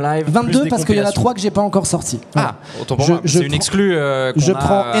 albums live. 22 plus des parce qu'il y en a compilations. 3 que j'ai pas encore sortis. Ah, autant pour moi. C'est une exclue. Je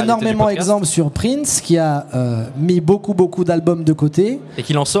prends énormément exemple sur Prince qui a mis beaucoup d'albums de côté. Et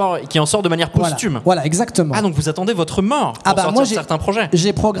qui en sort de manière posthume. Voilà, exactement. Ah, donc vous attendez votre mort pour sortir moi certains projets.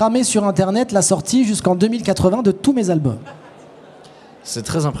 j'ai programmé sur internet la sortie jusqu'en 2080 de tous mes albums. C'est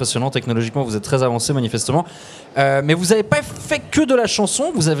très impressionnant technologiquement, vous êtes très avancé manifestement. Mais vous n'avez pas fait que de la chanson,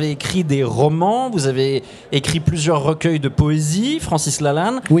 vous avez écrit des romans, vous avez écrit plusieurs recueils de poésie, Francis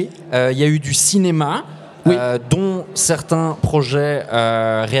Lalanne. Oui. Il y a eu du cinéma, Oui. dont certains projets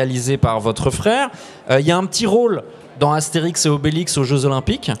réalisés par votre frère. Il y a un petit rôle dans Astérix et Obélix aux Jeux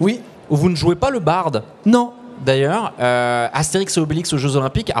Olympiques, Oui. où vous ne jouez pas le barde. Non. D'ailleurs, Astérix et Obélix aux Jeux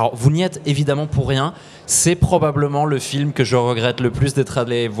Olympiques, alors vous n'y êtes évidemment pour rien. c'est probablement le film que je regrette le plus d'être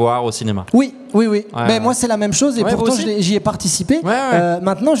allé voir au cinéma. Oui. Ouais, Mais moi, c'est la même chose et Ouais, pourtant, vous aussi j'y ai participé. Ouais.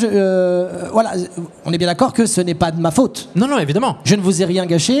 Maintenant, voilà, on est bien d'accord que ce n'est pas de ma faute. Non, évidemment. Je ne vous ai rien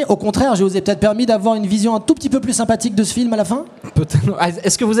gâché. Au contraire, je vous ai peut-être permis d'avoir une vision un tout petit peu plus sympathique de ce film à la fin. Peut-être. Ah,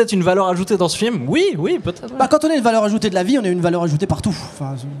 est-ce que vous êtes une valeur ajoutée dans ce film ? Oui, peut-être. Ouais. Bah, quand on est une valeur ajoutée de la vie, on est une valeur ajoutée partout.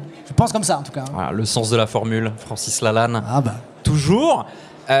 Enfin, je pense comme ça, en tout cas. Voilà, le sens de la formule, Francis Lalanne. Ah bah. Toujours.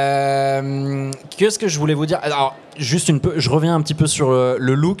 Qu'est-ce que je voulais vous dire ? Alors, juste je reviens un petit peu sur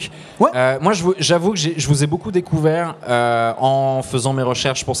le look. Ouais. Moi, j'avoue que je vous ai beaucoup découvert en faisant mes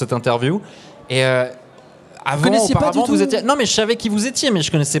recherches pour cette interview. Et auparavant, vous étiez. Non, mais je savais qui vous étiez, mais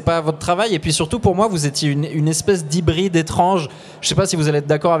je connaissais pas votre travail. Et puis surtout, pour moi, vous étiez une espèce d'hybride étrange. Je sais pas si vous allez être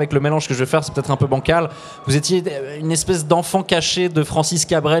d'accord avec le mélange que je vais faire. C'est peut-être un peu bancal. Vous étiez une espèce d'enfant caché de Francis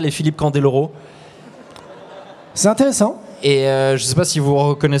Cabrel et Philippe Candeloro. C'est intéressant. Et je sais pas si vous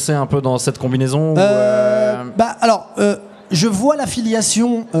reconnaissez un peu dans cette combinaison. Bah alors, je vois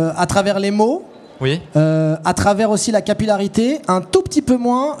l'affiliation à travers les mots. Oui. À travers aussi la capillarité, un tout petit peu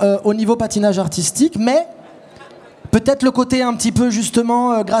moins au niveau patinage artistique, mais peut-être le côté un petit peu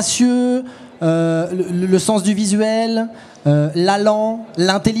justement gracieux, le sens du visuel, l'allant,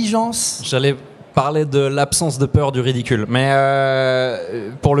 l'intelligence. J'allais parler de l'absence de peur du ridicule, mais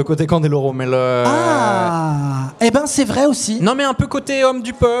pour le côté Candeloro, mais eh ben c'est vrai aussi. Non, mais un peu côté homme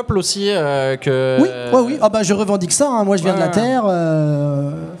du peuple aussi que. Oui. Ah bah je revendique ça. Hein. Moi je viens de la terre,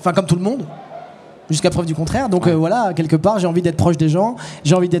 enfin comme tout le monde. Jusqu'à preuve du contraire. Donc voilà, quelque part, j'ai envie d'être proche des gens,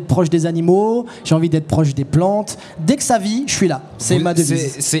 j'ai envie d'être proche des animaux, j'ai envie d'être proche des plantes. Dès que ça vit, je suis là. C'est ma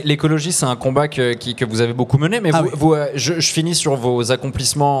devise. L'écologie, c'est un combat que vous avez beaucoup mené, mais je finis sur vos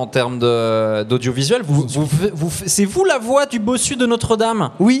accomplissements en termes d'audiovisuel. C'est vous la voix du bossu de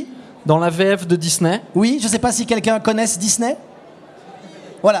Notre-Dame ? Oui. Dans la VF de Disney ? Oui, je sais pas si quelqu'un connaisse Disney.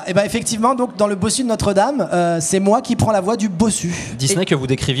 Voilà, et ben effectivement, donc dans le bossu de Notre-Dame, c'est moi qui prends la voix du bossu. Disney que vous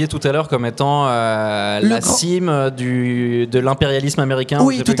décriviez tout à l'heure comme étant la cime de l'impérialisme américain.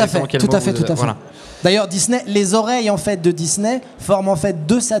 Oui, tout à fait. Voilà. D'ailleurs, Disney, les oreilles en fait de Disney forment en fait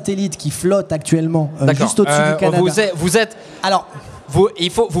 2 satellites qui flottent actuellement juste au-dessus du Canada. Vous êtes. Alors.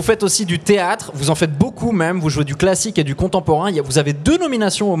 Vous faites aussi du théâtre, vous en faites beaucoup même, vous jouez du classique et du contemporain. Vous avez 2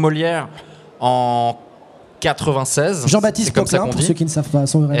 nominations aux Molières en 96. Jean-Baptiste Poquelin, pour ceux qui ne savent pas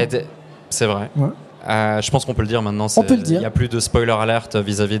son vrai nom. C'est vrai. Ouais. Je pense qu'on peut le dire maintenant. On peut le dire. Il n'y a plus de spoiler alert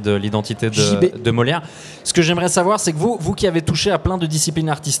vis-à-vis de l'identité de Molière. Ce que j'aimerais savoir, c'est que vous qui avez touché à plein de disciplines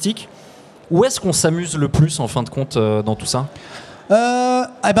artistiques, où est-ce qu'on s'amuse le plus en fin de compte dans tout ça ?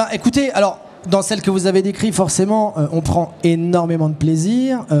 Eh ben, écoutez, alors. Dans celle que vous avez décrite, forcément, on prend énormément de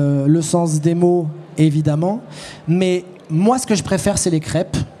plaisir. Le sens des mots, évidemment. Mais moi, ce que je préfère, c'est les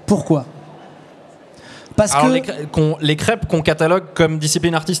crêpes. Pourquoi ? Parce que les crêpes qu'on catalogue comme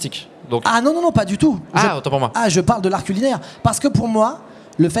discipline artistique. Donc. Ah non, pas du tout. Autant pour moi. Je parle de l'art culinaire. Parce que pour moi,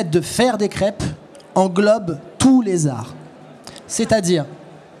 le fait de faire des crêpes englobe tous les arts. C'est-à-dire,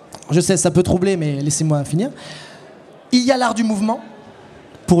 je sais, ça peut troubler, mais laissez-moi finir. Il y a l'art du mouvement,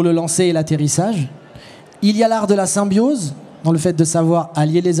 pour le lancer et l'atterrissage. Il y a l'art de la symbiose, dans le fait de savoir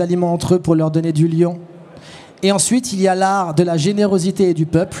allier les aliments entre eux pour leur donner du lion. Et ensuite, il y a l'art de la générosité et du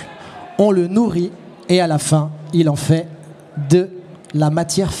peuple. On le nourrit et à la fin, il en fait de la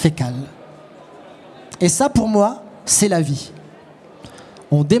matière fécale. Et ça, pour moi, c'est la vie.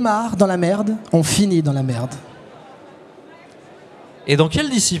 On démarre dans la merde, on finit dans la merde. Et dans quelle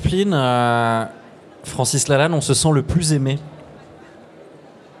discipline, Francis Lalanne, on se sent le plus aimé ?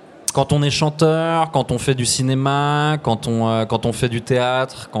 Quand on est chanteur, quand on fait du cinéma, quand on fait du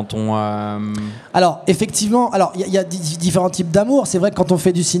théâtre, quand on... Alors, effectivement, il y a différents types d'amour. C'est vrai que quand on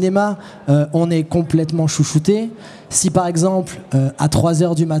fait du cinéma, on est complètement chouchouté. Si, par exemple, à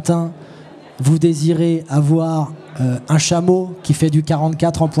 3h du matin, vous désirez avoir un chameau qui fait du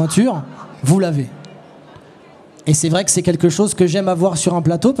 44 en pointure, vous l'avez. Et c'est vrai que c'est quelque chose que j'aime avoir sur un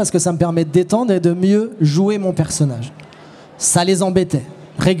plateau parce que ça me permet de détendre et de mieux jouer mon personnage. Ça les embêtait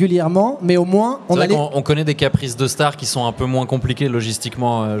régulièrement, mais au moins on connaît des caprices de stars qui sont un peu moins compliqués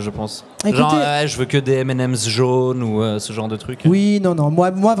logistiquement, je pense. Écoutez, genre je veux que des M&M's jaunes ou ce genre de trucs. Oui, non,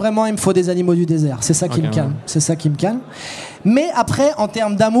 moi vraiment il me faut des animaux du désert, c'est ça qui me calme, c'est ça qui me calme. Mais après, en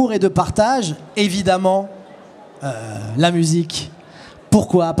termes d'amour et de partage, évidemment, la musique.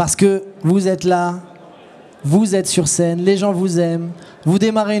 Pourquoi ? Parce que vous êtes là, vous êtes sur scène, les gens vous aiment, vous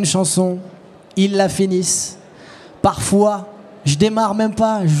démarrez une chanson, ils la finissent. Parfois, je démarre même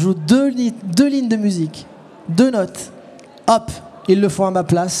pas, je joue deux lignes de musique, 2 notes. Hop, ils le font à ma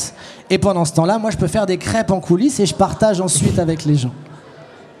place. Et pendant ce temps-là, moi, je peux faire des crêpes en coulisses et je partage ensuite avec les gens.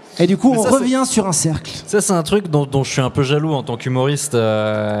 Et du coup, Mais on ça, revient sur un cercle. Ça, c'est un truc dont je suis un peu jaloux en tant qu'humoriste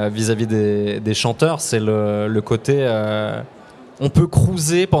vis-à-vis des chanteurs. C'est le côté. On peut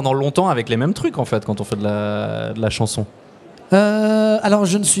cruiser pendant longtemps avec les mêmes trucs, en fait, quand on fait de la chanson. Alors,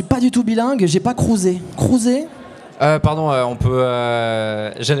 je ne suis pas du tout bilingue, j'ai pas cruisé. Cruiser? Pardon, on peut.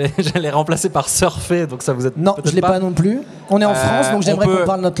 J'allais remplacer par surfer, donc ça vous êtes. Non, peut-être je l'ai pas non plus. On est en France, donc on j'aimerais peut- qu'on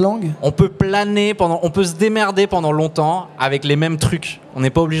parle notre langue. On peut planer on peut se démerder pendant longtemps avec les mêmes trucs. On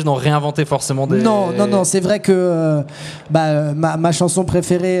n'est pas obligé d'en réinventer forcément des. Non, c'est vrai que ma chanson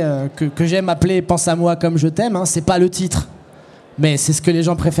préférée que j'aime appeler Pense à moi comme je t'aime, hein, c'est pas le titre, mais c'est ce que les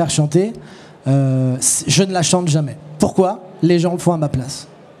gens préfèrent chanter. Je ne la chante jamais. Pourquoi ? Les gens le font à ma place.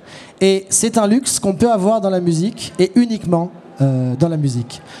 Et c'est un luxe qu'on peut avoir dans la musique, et uniquement dans la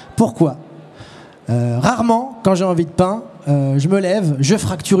musique. Pourquoi ? Rarement, quand j'ai envie de pain, je me lève, je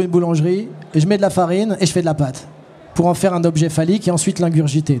fracture une boulangerie, et je mets de la farine et je fais de la pâte pour en faire un objet phallique et ensuite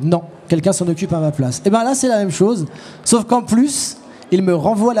l'ingurgiter. Non, quelqu'un s'en occupe à ma place. Et bien là, c'est la même chose, sauf qu'en plus, il me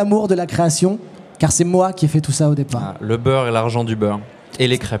renvoie l'amour de la création, car c'est moi qui ai fait tout ça au départ. Le beurre et l'argent du beurre. Et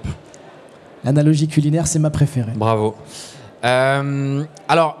les crêpes. L'analogie culinaire, c'est ma préférée. Bravo.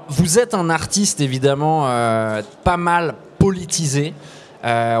 Alors, vous êtes un artiste évidemment pas mal politisé.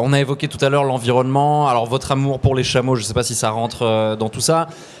 On a évoqué tout à l'heure l'environnement. Alors, votre amour pour les chameaux, je ne sais pas si ça rentre dans tout ça.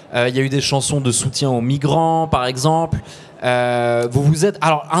 Il y a eu des chansons de soutien aux migrants, par exemple. Vous êtes.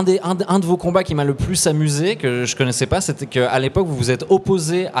 Alors, un de vos combats qui m'a le plus amusé, que je connaissais pas, c'était qu'à l'époque, vous vous êtes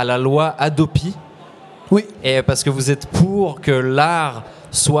opposé à la loi Hadopi. Oui. Et parce que vous êtes pour que l'art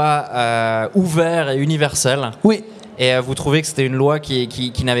soit ouvert et universel. Oui. Et vous trouvez que c'était une loi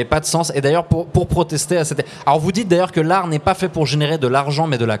qui n'avait pas de sens. Et d'ailleurs, pour protester à cette... Alors, vous dites d'ailleurs que l'art n'est pas fait pour générer de l'argent,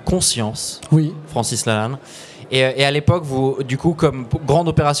 mais de la conscience. Oui. Francis Lalanne. Et à l'époque, vous, du coup, comme grande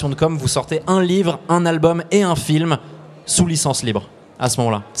opération de com, vous sortez un livre, un album et un film sous licence libre, à ce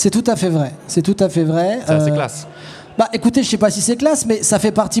moment-là. C'est tout à fait vrai. C'est tout à fait vrai. C'est assez classe. Bah écoutez, je sais pas si c'est classe, mais ça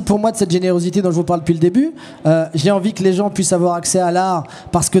fait partie pour moi de cette générosité dont je vous parle depuis le début. J'ai envie que les gens puissent avoir accès à l'art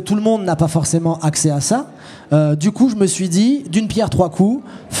parce que tout le monde n'a pas forcément accès à ça. Du coup, je me suis dit, d'une pierre trois coups,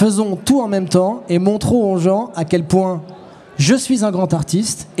 faisons tout en même temps et montrons aux gens à quel point je suis un grand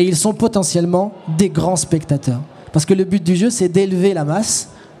artiste et ils sont potentiellement des grands spectateurs. Parce que le but du jeu, c'est d'élever la masse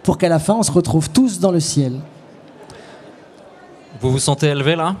pour qu'à la fin, on se retrouve tous dans le ciel. Vous vous sentez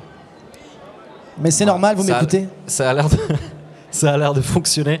élevé, là ? Mais c'est normal, vous m'écoutez ? Ça a l'air de... Ça a l'air de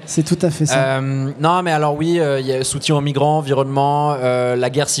fonctionner. C'est tout à fait ça. Non, mais alors oui, il y a soutien aux migrants, environnement, la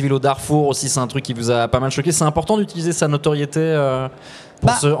guerre civile au Darfour aussi, c'est un truc qui vous a pas mal choqué. C'est important d'utiliser sa notoriété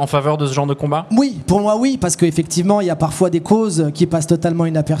en faveur de ce genre de combat ? Oui, pour moi oui, parce qu'effectivement, il y a parfois des causes qui passent totalement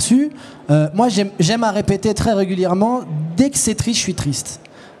inaperçues. Moi, j'aime à répéter très régulièrement, dès que c'est triste, je suis triste.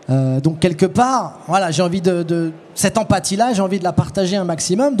 Donc quelque part, voilà, j'ai envie de cette empathie-là, j'ai envie de la partager un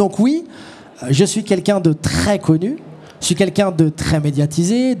maximum. Donc oui, je suis quelqu'un de très connu, je suis quelqu'un de très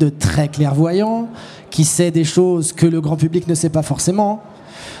médiatisé, de très clairvoyant, qui sait des choses que le grand public ne sait pas forcément.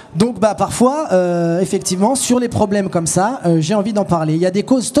 Donc parfois, effectivement, sur les problèmes comme ça, j'ai envie d'en parler. Il y a des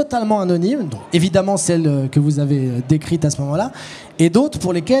causes totalement anonymes, donc évidemment celles que vous avez décrites à ce moment-là, et d'autres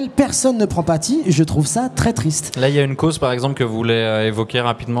pour lesquelles personne ne prend parti. Je trouve ça très triste. Là, il y a une cause, par exemple, que vous voulez évoquer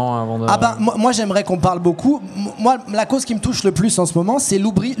rapidement avant de... Moi j'aimerais qu'on parle beaucoup. Moi, la cause qui me touche le plus en ce moment, c'est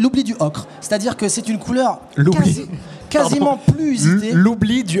l'oubli du ocre. C'est-à-dire que c'est une couleur quasiment plus usitée.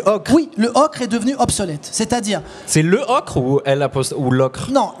 L'oubli du ocre. Oui, le ocre est devenu obsolète. C'est-à-dire... C'est le ocre ou l'ocre ?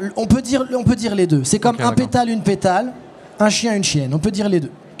 Non, on peut dire les deux. C'est comme un pétale, une pétale, un chien, une chienne. On peut dire les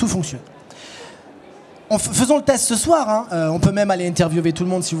deux. Tout fonctionne. Faisons le test ce soir. Hein. On peut même aller interviewer tout le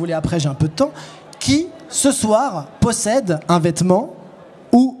monde si vous voulez après, j'ai un peu de temps. Qui, ce soir, possède un vêtement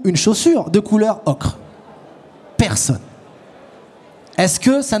ou une chaussure de couleur ocre ? Personne. Est-ce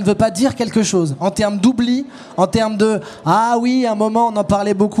que ça ne veut pas dire quelque chose en termes d'oubli, en termes de « Ah oui, à un moment, on en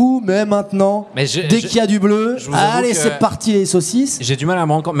parlait beaucoup, mais maintenant, dès qu'il y a du bleu, allez, c'est parti les saucisses. » J'ai du mal à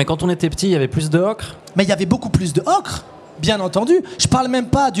me rendre compte. Mais quand on était petit, il y avait plus de ocre ? Mais il y avait beaucoup plus de ocre, bien entendu. Je parle même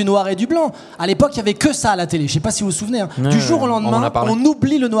pas du noir et du blanc. À l'époque, il y avait que ça à la télé. Je sais pas si vous vous souvenez. Hein. Du jour au lendemain, on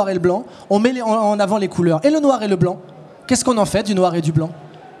oublie le noir et le blanc. On met en avant les couleurs. Et le noir et le blanc, qu'est-ce qu'on en fait du noir et du blanc ?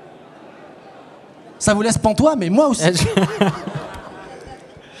 Ça vous laisse pantois, mais moi aussi.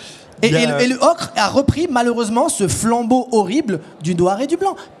 Et le ocre a repris malheureusement ce flambeau horrible du noir et du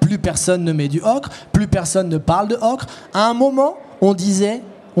blanc. Plus personne ne met du ocre, plus personne ne parle de ocre. À un moment, on disait,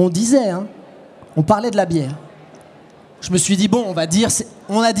 hein, on parlait de la bière. Je me suis dit, bon, on a dit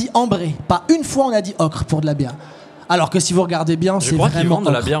ambré. Pas une fois on a dit ocre pour de la bière. Alors que si vous regardez bien, c'est vraiment Je crois qu'ils vendent de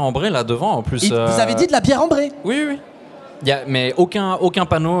la bière ambrée là devant en plus. Vous avez dit de la bière ambrée ? Oui. Mais aucun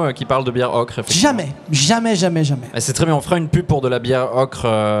panneau qui parle de bière ocre. Effectivement. Jamais. C'est très bien, on fera une pub pour de la bière ocre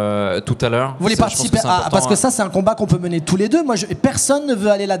tout à l'heure. Vous voulez participer parce que ça, c'est un combat qu'on peut mener tous les deux. Moi, personne ne veut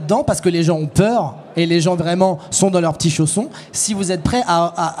aller là-dedans parce que les gens ont peur et les gens vraiment sont dans leurs petits chaussons. Si vous êtes prêts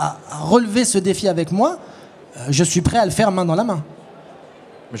à relever ce défi avec moi, je suis prêt à le faire main dans la main.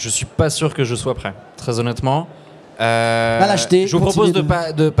 Je suis pas sûr que je sois prêt, très honnêtement. Je vous propose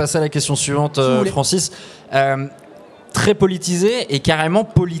de passer à la question suivante, Francis. Très politisé et carrément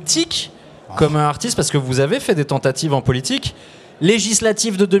politique comme artiste, parce que vous avez fait des tentatives en politique.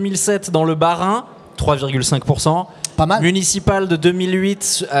 Législative de 2007 dans le Bas-Rhin, 3,5%. Pas mal. Municipale de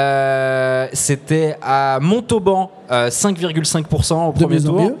 2008, c'était à Montauban, 5,5% au premier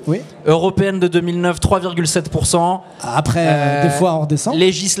tour. Mieux, oui. Européenne de 2009, 3,7%. Après, des fois, on redescend.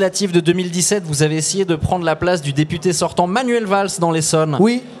 Législative de 2017, vous avez essayé de prendre la place du député sortant Manuel Valls dans l'Essonne.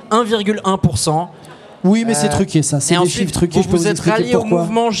 Oui. 1,1%. Oui, mais c'est truqué, ça. C'est des chiffres truqués. Vous êtes rallié au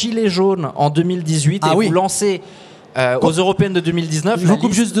mouvement Gilets jaunes en 2018 et vous lancez aux Européennes de 2019. Je vous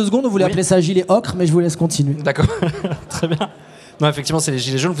coupe juste 2 secondes. Vous voulez appeler ça Gilet ocre, mais je vous laisse continuer. D'accord, très bien. Non, effectivement, c'est les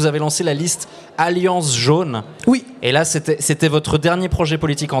Gilets jaunes. Vous avez lancé la liste Alliance jaune. Oui. Et là, c'était votre dernier projet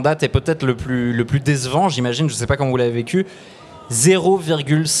politique en date et peut-être le plus décevant, j'imagine. Je ne sais pas comment vous l'avez vécu.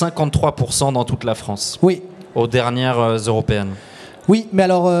 0,53% dans toute la France. Oui. Aux dernières européennes. Oui, mais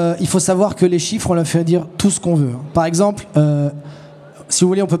alors, il faut savoir que les chiffres, on leur fait dire tout ce qu'on veut. Par exemple, si vous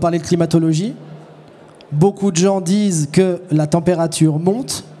voulez, on peut parler de climatologie. Beaucoup de gens disent que la température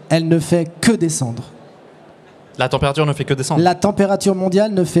monte, elle ne fait que descendre. La température ne fait que descendre. La température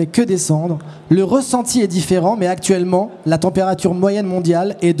mondiale ne fait que descendre. Le ressenti est différent, mais actuellement, la température moyenne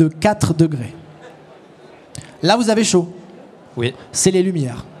mondiale est de 4 degrés. Là, vous avez chaud. Oui. C'est les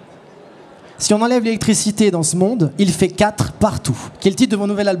lumières. Si on enlève l'électricité dans ce monde, il fait 4 partout. Qui est le titre de mon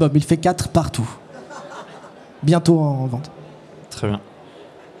nouvel album, il fait 4 partout. Bientôt en vente. Très bien.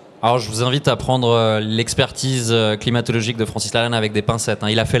 Alors, je vous invite à prendre l'expertise climatologique de Francis Lalanne avec des pincettes.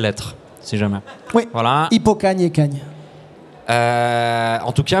 Il a fait lettres, si jamais. Oui, voilà. Hippocagne et cagne.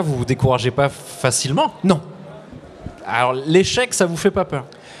 En tout cas, vous vous découragez pas facilement. Non. Alors, l'échec, ça vous fait pas peur?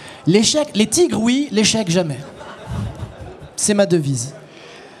 L'échec, les tigres, oui. L'échec, jamais. C'est ma devise.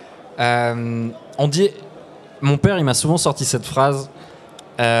 On dit... Mon père, il m'a souvent sorti cette phrase.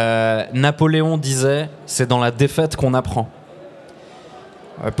 Napoléon disait, c'est dans la défaite qu'on apprend.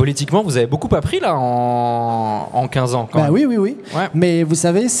 Politiquement, vous avez beaucoup appris là en 15 ans. Quand même. Oui. Ouais. Mais vous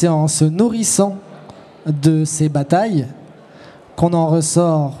savez, c'est en se nourrissant de ces batailles qu'on en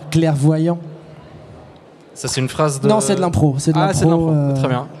ressort clairvoyant. Ça, c'est une phrase de... Non, c'est de l'impro. C'est de l'impro. Très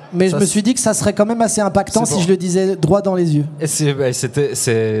bien. Mais ça, je me suis dit que ça serait quand même assez impactant si je le disais droit dans les yeux. Et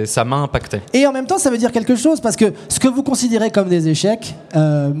ça m'a impacté. Et en même temps, ça veut dire quelque chose, parce que ce que vous considérez comme des échecs,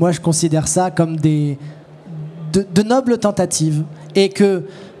 moi je considère ça comme de nobles tentatives. Et que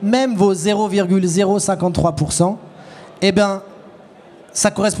même vos 0,053%, eh ben,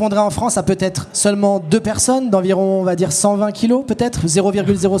 ça correspondrait en France à peut-être seulement 2 personnes d'environ, on va dire 120 kilos, peut-être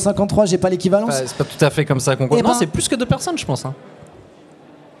 0,053, j'ai pas l'équivalence. C'est pas tout à fait comme ça qu'on compte. Non, c'est plus que 2 personnes, je pense.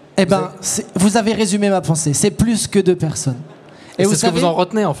 Eh ben, vous avez résumé ma pensée. C'est plus que 2 personnes. Et c'est ce que vous en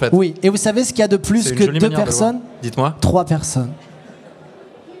retenez, en fait. Oui. Et vous savez ce qu'il y a de plus que 2 personnes? Dites-moi. 3 personnes.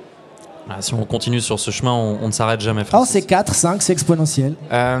 Si on continue sur ce chemin, on ne s'arrête jamais. Oh, c'est 4, 5, c'est exponentiel.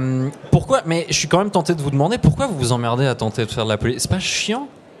 Pourquoi? Mais je suis quand même tenté de vous demander pourquoi vous vous emmerdez à tenter de faire de la politique. C'est pas chiant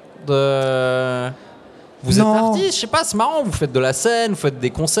de... Vous êtes artiste, je sais pas, c'est marrant, vous faites de la scène, vous faites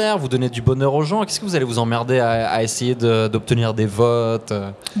des concerts, vous donnez du bonheur aux gens. Qu'est-ce que vous allez vous emmerder à essayer d'obtenir des votes?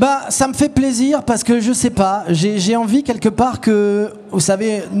 Bah, ça me fait plaisir parce que je sais pas, j'ai envie quelque part que, vous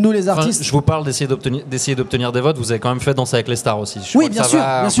savez, nous les artistes... Je vous parle d'essayer d'obtenir des votes, vous avez quand même fait Danser avec les stars aussi. Oui, bien sûr,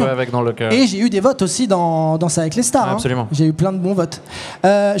 bien sûr. Avec dans le cœur. Et j'ai eu des votes aussi dans Danser avec les stars. Ouais, absolument. J'ai eu plein de bons votes.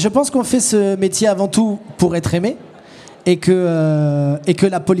 Je pense qu'on fait ce métier avant tout pour être aimé. Et que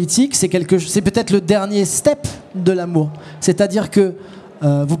la politique, c'est peut-être le dernier step de l'amour. C'est-à-dire que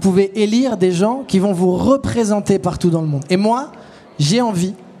vous pouvez élire des gens qui vont vous représenter partout dans le monde. Et moi, j'ai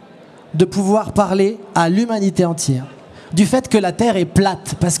envie de pouvoir parler à l'humanité entière du fait que la Terre est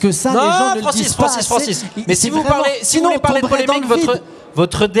plate. Parce que ça, les gens ne le disent pas assez. Francis. Mais si vous voulez parler de polémique,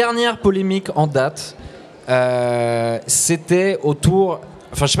 votre dernière polémique en date, c'était autour...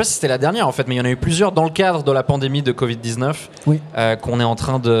 Enfin, je sais pas si c'était la dernière en fait, mais il y en a eu plusieurs dans le cadre de la pandémie de Covid-19 qu'on est en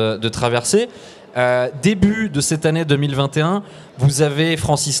train de traverser. Début de cette année 2021, vous avez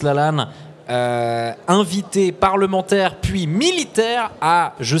Francis Lalanne invité parlementaire puis militaire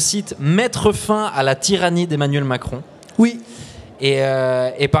à, je cite, mettre fin à la tyrannie d'Emmanuel Macron. Oui. Et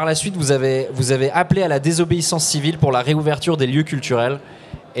par la suite, vous avez appelé à la désobéissance civile pour la réouverture des lieux culturels.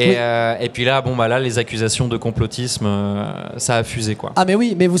 Et puis là, là, les accusations de complotisme, ça a fusé, quoi. Ah mais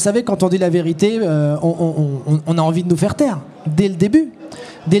oui, mais vous savez, quand on dit la vérité, on a envie de nous faire taire. Dès le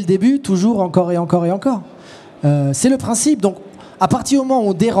début, toujours, encore et encore et encore. C'est le principe. Donc, à partir du moment où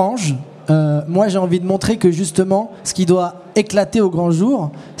on dérange, moi j'ai envie de montrer que justement, ce qui doit éclater au grand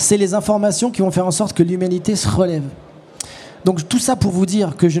jour, c'est les informations qui vont faire en sorte que l'humanité se relève. Donc tout ça pour vous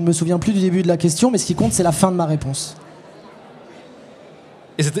dire que je ne me souviens plus du début de la question, mais ce qui compte, c'est la fin de ma réponse.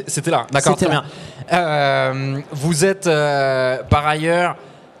 Et c'était là, d'accord, très bien. Vous êtes par ailleurs...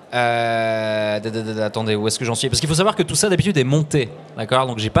 attendez, où est-ce que j'en suis ? Parce qu'il faut savoir que tout ça d'habitude est monté, d'accord ?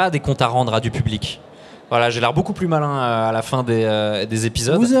 Donc j'ai pas des comptes à rendre à du public. Voilà, j'ai l'air beaucoup plus malin à la fin des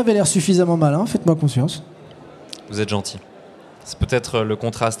épisodes. Vous avez l'air suffisamment malin, faites-moi confiance. Vous êtes gentil. C'est peut-être le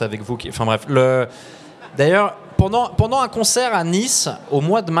contraste avec vous qui... Enfin bref, d'ailleurs, pendant un concert à Nice, au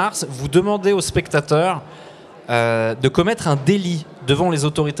mois de mars, vous demandez aux spectateurs de commettre un délit devant les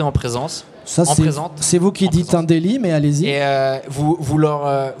autorités en présence. Ça, c'est vous qui dites un délit, mais allez-y. Et vous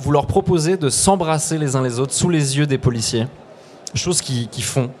leur proposez de s'embrasser les uns les autres sous les yeux des policiers. Chose qu'ils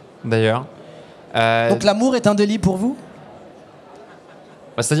font, d'ailleurs. Donc l'amour est un délit pour vous ?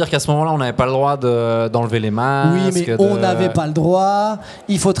 C'est-à-dire qu'à ce moment-là, on n'avait pas le droit d'enlever les masques. Oui, mais on n'avait pas le droit.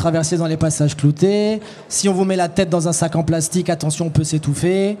 Il faut traverser dans les passages cloutés. Si on vous met la tête dans un sac en plastique, attention, on peut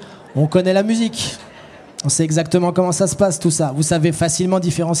s'étouffer. On connaît la musique. On sait exactement comment ça se passe, tout ça. Vous savez facilement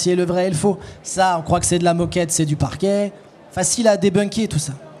différencier le vrai et le faux. Ça, on croit que c'est de la moquette, c'est du parquet. Facile à débunker, tout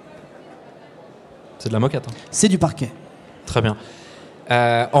ça. C'est de la moquette. Hein. C'est du parquet. Très bien.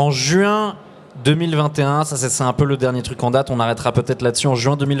 En juin 2021, ça c'est un peu le dernier truc en date, on arrêtera peut-être là-dessus. En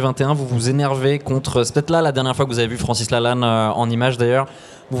juin 2021, vous vous énervez contre... C'est peut-être là la dernière fois que vous avez vu Francis Lalanne en image d'ailleurs.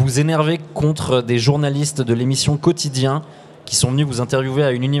 Vous vous énervez contre des journalistes de l'émission Quotidien qui sont venus vous interviewer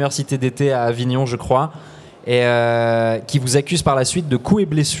à une université d'été à Avignon, je crois, et qui vous accusent par la suite de coups et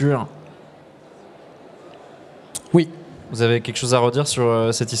blessures. Oui. Vous avez quelque chose à redire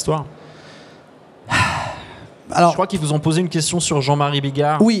sur cette histoire ? Alors, je crois qu'ils vous ont posé une question sur Jean-Marie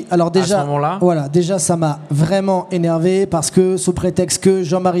Bigard. Oui, alors déjà, à ce moment-là. Voilà, déjà ça m'a vraiment énervé parce que sous prétexte que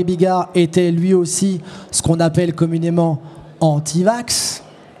Jean-Marie Bigard était lui aussi ce qu'on appelle communément anti-vax.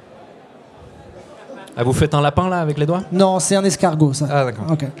 Ah, vous faites un lapin là avec les doigts ? Non, c'est un escargot ça. Ah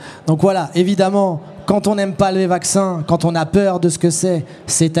d'accord. Okay. Donc voilà, évidemment, quand on n'aime pas les vaccins, quand on a peur de ce que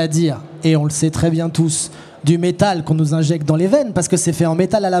c'est-à-dire, et on le sait très bien tous, du métal qu'on nous injecte dans les veines, parce que c'est fait en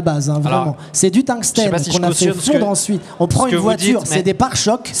métal à la base, hein, vraiment. Alors, c'est du tungstène qu'on a fait fondre ensuite. On prend une voiture, c'est des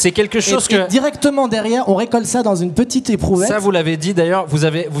pare-chocs. C'est quelque chose et directement derrière, on récolte ça dans une petite éprouvette. Ça, vous l'avez dit d'ailleurs.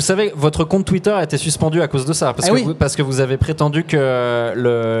 Vous savez, votre compte Twitter a été suspendu à cause de ça, parce que vous avez prétendu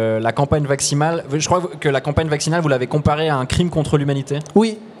que la campagne vaccinale, je crois que la campagne vaccinale, vous l'avez comparée à un crime contre l'humanité.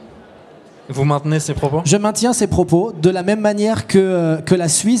 Oui. Vous maintenez ces propos ? Je maintiens ces propos, de la même manière que la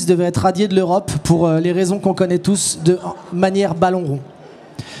Suisse devait être radiée de l'Europe pour les raisons qu'on connaît tous, de manière ballon rond.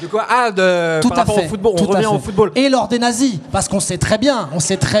 De quoi ? Tout par rapport au football. On revient au football. Et lors des nazis, parce qu'on sait très bien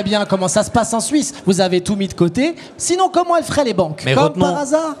comment ça se passe en Suisse. Vous avez tout mis de côté. Sinon, comment elles feraient les banques ? Mais comme par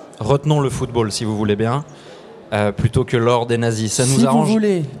hasard. Retenons le football, si vous voulez bien. Plutôt que l'or des nazis, ça nous arrange. Si vous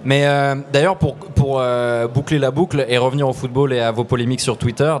voulez. Mais d'ailleurs, pour boucler la boucle et revenir au football et à vos polémiques sur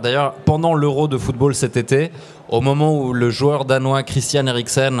Twitter, d'ailleurs, pendant l'Euro de football cet été, au moment où le joueur danois Christian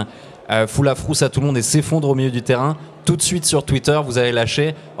Eriksen fout la frousse à tout le monde et s'effondre au milieu du terrain, tout de suite sur Twitter, vous avez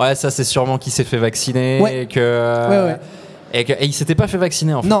lâché « Ouais, ça c'est sûrement qu'il s'est fait vacciner ouais. Et il s'était pas fait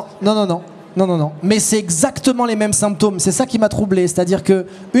vacciner en fait. » Non. Mais c'est exactement les mêmes symptômes. C'est ça qui m'a troublé. C'est-à-dire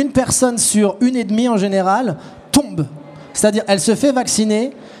qu'une personne sur 1,5 en général tombe. C'est-à-dire elle se fait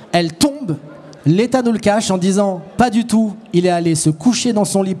vacciner, elle tombe, l'État nous le cache en disant pas du tout, il est allé se coucher dans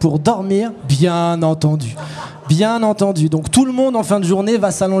son lit pour dormir, bien entendu. Donc tout le monde en fin de journée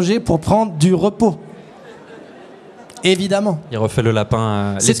va s'allonger pour prendre du repos. Évidemment. Il refait le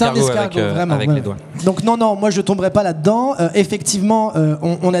lapin, c'est un escargot vraiment, avec les doigts. Donc non, moi je tomberai pas là-dedans. Effectivement,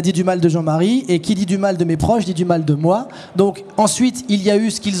 on a dit du mal de Jean-Marie, et qui dit du mal de mes proches dit du mal de moi. Donc ensuite, il y a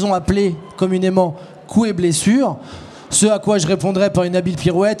eu ce qu'ils ont appelé communément coups et blessures. Ce à quoi je répondrais par une habile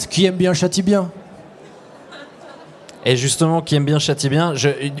pirouette, qui aime bien châtie bien. Et justement, qui aime bien châtie bien.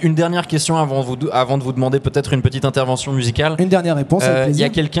 Une dernière question avant de vous demander peut-être une petite intervention musicale. Une dernière réponse, avec plaisir.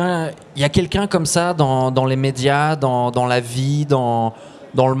 Il y a quelqu'un comme ça dans les médias, dans la vie, dans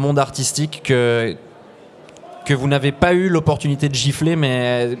le monde artistique que vous n'avez pas eu l'opportunité de gifler,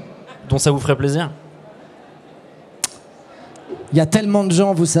 mais dont ça vous ferait plaisir ? Il y a tellement de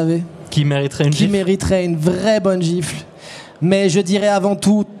gens, vous savez, qui mériteraient une vraie bonne gifle. mais je dirais avant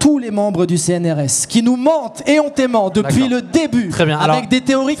tout tous les membres du CNRS qui nous mentent éhontément depuis D'accord. le début, Très bien. avec Alors, des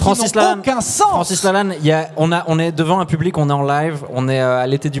théories qui Francis n'ont Lalanne, aucun sens. Francis Lalanne, on est devant un public, on est en live, on est à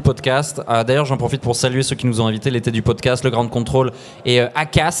l'été du podcast. D'ailleurs, j'en profite pour saluer ceux qui nous ont invités, l'été du podcast, le Grand Contrôle et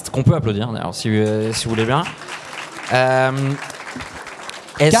Acast, qu'on peut applaudir d'ailleurs si vous voulez bien.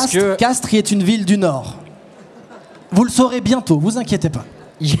 Castres qui est une ville du Nord. Vous le saurez bientôt, vous inquiétez pas.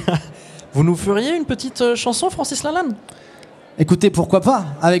 Vous nous feriez une petite chanson, Francis Lalanne? Écoutez, pourquoi pas,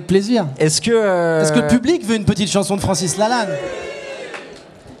 avec plaisir. Est-ce que le public veut une petite chanson de Francis Lalanne?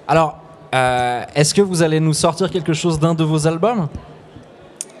 Alors, est-ce que vous allez nous sortir quelque chose d'un de vos albums?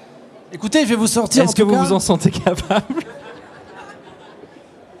 Écoutez, je vais vous sortir. Est-ce que vous vous en sentez capable?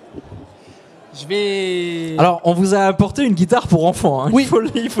 Je vais. Alors, on vous a apporté une guitare pour enfants. Hein. Oui, il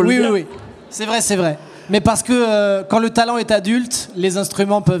faut le dire. Oui. C'est vrai. Mais parce que quand le talent est adulte, les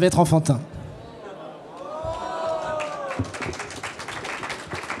instruments peuvent être enfantins.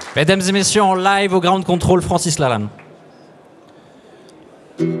 Mesdames et messieurs, en live au Ground Control, Francis Lalanne.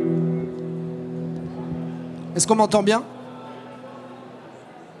 Est-ce qu'on m'entend bien?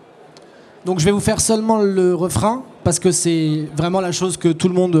 Donc je vais vous faire seulement le refrain, parce que c'est vraiment la chose que tout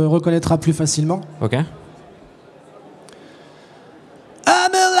le monde reconnaîtra plus facilement. Ok. I'm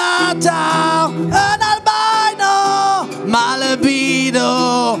a lifetime, an albino, my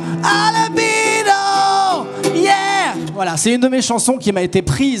libido, yeah. Voilà, c'est une de mes chansons qui m'a été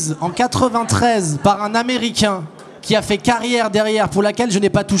prise en 93 par un Américain qui a fait carrière derrière, pour laquelle je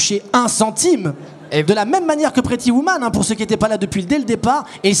n'ai pas touché un centime. Et de la même manière que Pretty Woman, hein, pour ceux qui n'étaient pas là dès le départ.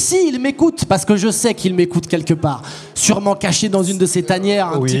 Et s'il m'écoute, parce que je sais qu'il m'écoute quelque part, sûrement caché dans une de ses tanières,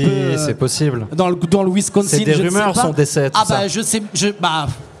 un petit peu. Oui, c'est possible. Dans le Wisconsin. C'est des rumeurs, son décès. Ah bah je sais,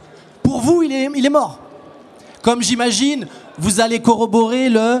 pour vous, il est mort. Comme j'imagine, vous allez corroborer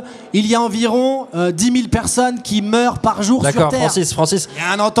il y a environ 10 000 personnes qui meurent par jour sur Terre. D'accord, Francis.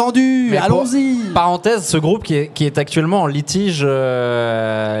 Bien entendu, Mais allons-y. Parenthèse, ce groupe qui est actuellement en litige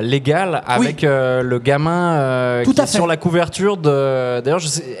légal avec le gamin Tout qui à est fait. sur la couverture de... D'ailleurs,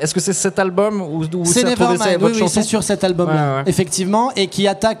 est-ce que c'est cet album ou C'est Nevermind, oui, c'est sur cet album-là, Ouais. effectivement, et qui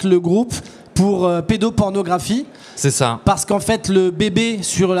attaque le groupe pour pédopornographie. C'est ça. Parce qu'en fait, le bébé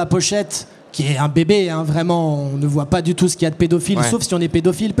sur la pochette, qui est un bébé, hein, vraiment, on ne voit pas du tout ce qu'il y a de pédophile, Ouais. sauf si on est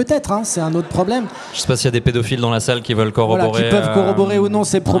pédophile peut-être, hein, c'est un autre problème. Je sais pas s'il y a des pédophiles dans la salle qui veulent corroborer. Voilà, qui peuvent corroborer ou non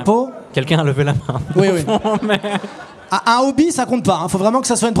ses propos. Quelqu'un a levé la main. Oui. Mais- Un hobby, ça compte pas, hein, faut vraiment que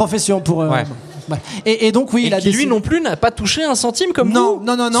ça soit une profession pour... Ouais. ouais. Et donc, oui, Et il a qui, lui décidé... non plus, n'a pas touché un centime comme Non,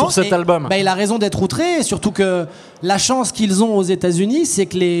 vous sur cet Et, album. il a raison d'être outré, et surtout que la chance qu'ils ont aux États-Unis, c'est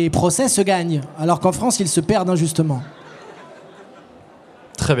que les procès se gagnent, alors qu'en France, ils se perdent injustement.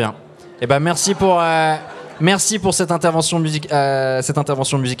 Très bien. Eh ben merci pour cette intervention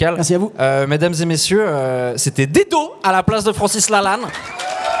musicale. Merci à vous. Mesdames et messieurs, c'était Dedo à la place de Francis Lalanne.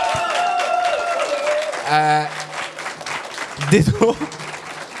 Dedo.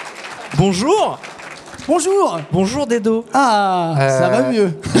 Bonjour. Bonjour Dedo. Ah, ça va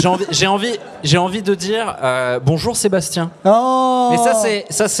mieux. J'ai envie de dire bonjour Sébastien. Oh. Mais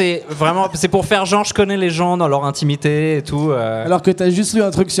ça c'est vraiment c'est pour faire genre je connais les gens dans leur intimité et tout. Alors que t'as juste lu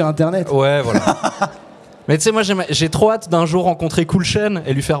un truc sur internet. Ouais, voilà. Mais tu sais, moi j'ai trop hâte d'un jour rencontrer Cool Chain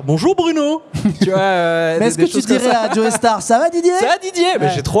et lui faire bonjour Bruno. Tu vois. Mais est-ce que tu dirais à Joe Star, ça va Didier? Ça va Didier? Mais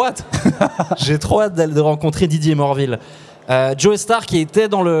j'ai trop hâte. J'ai trop hâte de rencontrer Didier Morville. Joe Star qui était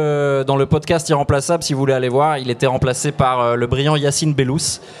dans le podcast Irremplaçable, si vous voulez aller voir, il était remplacé par le brillant Yacine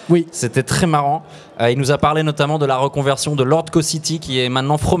Bellous. Oui. C'était très marrant. Il nous a parlé notamment de la reconversion de Lord Co-City qui est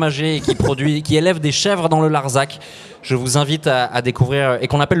maintenant fromager et qui élève des chèvres dans le Larzac. Je vous invite à découvrir, et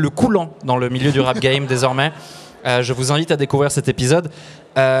qu'on appelle le coulant dans le milieu du rap game désormais. Je vous invite à découvrir cet épisode.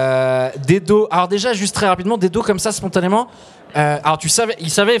 Dedo, alors déjà juste très rapidement, Dedo comme ça spontanément. Alors il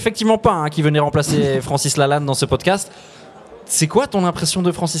savait effectivement pas qu'il venait remplacer Francis Lalanne dans ce podcast. C'est quoi ton impression de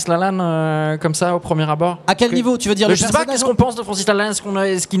Francis Lalanne comme ça au premier abord? À quel niveau tu veux dire? Je sais pas, qu'est-ce qu'on pense de Francis Lalanne?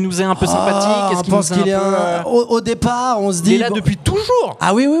 Est-ce qu'il nous est un peu sympathique? Est-ce On qu'il pense nous est qu'il est au départ, on se dit. Il est là depuis toujours.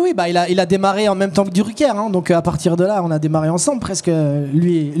 Ah oui, bah il a démarré en même temps que Drucker, hein, donc à partir de là, on a démarré ensemble presque,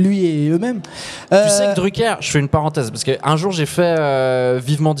 lui et eux-mêmes. Tu sais que Drucker, je fais une parenthèse parce qu'un jour j'ai fait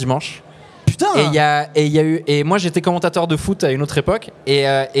Vivement Dimanche. Putain. Et moi j'étais commentateur de foot à une autre époque.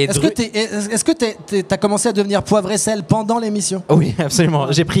 Est-ce que t'as commencé à devenir poivre et sel pendant l'émission? Oui,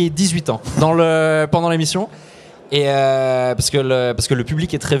 absolument. J'ai pris 18 ans pendant l'émission. Et parce que le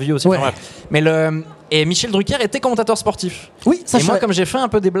public est très vieux aussi. Ouais. Enfin, bref. Et Michel Drucker était commentateur sportif. Oui, ça et moi, comme j'ai fait un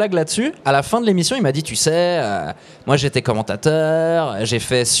peu des blagues là-dessus, à la fin de l'émission, il m'a dit, tu sais, moi j'étais commentateur, j'ai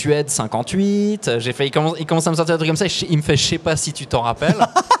fait Suède 58, il commence à me sortir des trucs comme ça, il me fait, je sais pas si tu t'en rappelles.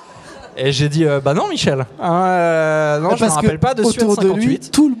 Et j'ai dit bah non Michel, non je me rappelle pas de Suède autour 58. de lui,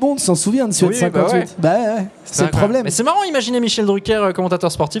 tout le monde s'en souvient de Suède Oui, 58. bah ouais. C'est le problème. Mais c'est marrant, imaginer Michel Drucker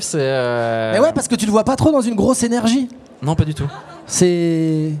commentateur sportif, c'est. Mais ouais, parce que tu le vois pas trop dans une grosse énergie. Non, pas du tout.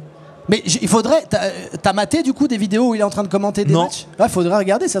 C'est. Mais il faudrait. T'as maté du coup des vidéos où il est en train de commenter des matchs? Ouais, faudrait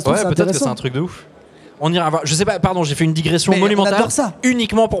regarder, ça se trouve, ouais, c'est peut-être que intéressant. c'est un truc de ouf. On ira voir. Je sais pas, pardon, j'ai fait une digression Mais on monumentale. adore ça.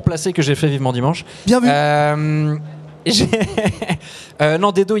 Uniquement pour placer que j'ai fait vivement dimanche. Bien vu.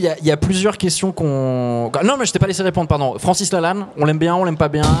 Non, Dedo, il y a plusieurs questions qu'on. Non, mais je t'ai pas laissé répondre, pardon. Francis Lalanne, on l'aime bien, on l'aime pas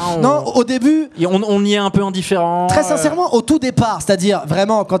bien. Non, au début. On y est un peu indifférent. Très sincèrement, au tout départ, c'est-à-dire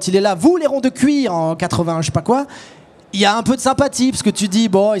vraiment quand il est là, vous les ronds de cuir en 80, je sais pas quoi. Il y a un peu de sympathie parce que tu dis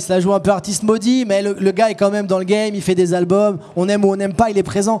bon, il se la joue un peu artiste maudit, mais le gars est quand même dans le game, il fait des albums, on aime ou on n'aime pas, il est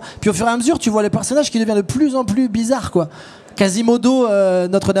présent. Puis au fur et à mesure, tu vois le personnage qui devient de plus en plus bizarre, quoi. Quasimodo,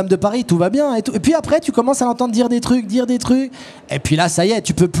 Notre-Dame de Paris, tout va bien et tout. Et puis après, tu commences à l'entendre dire des trucs. Et puis là, ça y est,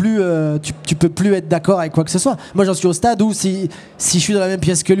 tu peux plus être d'accord avec quoi que ce soit. Moi, j'en suis au stade où si je suis dans la même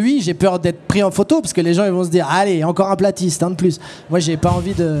pièce que lui, j'ai peur d'être pris en photo parce que les gens ils vont se dire allez, encore un platiste, un de plus. Moi, j'ai pas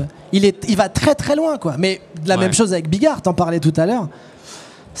envie de. Il va très très loin, quoi. Mais la même chose avec Bigard, t'en parlais tout à l'heure.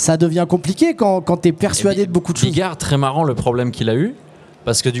 Ça devient compliqué quand t'es persuadé de beaucoup de choses. Bigard, très marrant le problème qu'il a eu,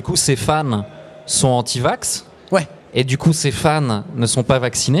 parce que du coup, ses fans sont anti-vax. Ouais. Et du coup, ses fans ne sont pas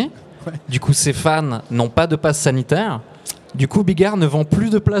vaccinés. Ouais. Du coup, ses fans n'ont pas de passe sanitaire. Du coup, Bigard ne vend plus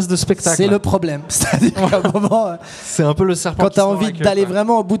de places de spectacle. C'est le problème. C'est-à-dire qu'à un moment, c'est un peu le serpent. quand qui t'as se mord envie la queue, d'aller quoi.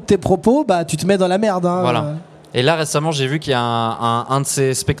 vraiment au bout de tes propos, bah tu te mets dans la merde. Hein. Voilà. Et là, récemment, j'ai vu qu'il y a un de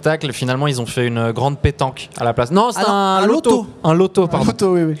ces spectacles, finalement, ils ont fait une grande pétanque à la place. Non, c'est un loto. Un loto, pardon. Un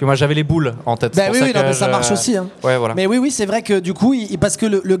loto, oui. Parce que moi, j'avais les boules en tête. Bah C'est pour oui, ça oui, que non, mais ça marche aussi. Hein. Ouais, voilà. Mais oui, c'est vrai que du coup, parce que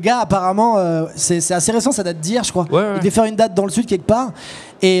le gars, apparemment, c'est assez récent, ça date d'hier, je crois. Ouais. Il devait faire une date dans le sud quelque part,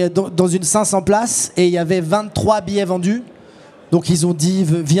 et dans une 500 places, et il y avait 23 billets vendus. Donc ils ont dit,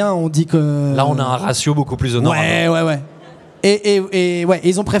 viens, on dit que. Là, on a un ratio beaucoup plus honorable. Ouais. Et ouais,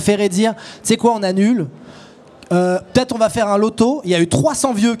 ils ont préféré dire, tu sais quoi, on annule. Peut-être on va faire un loto. Il y a eu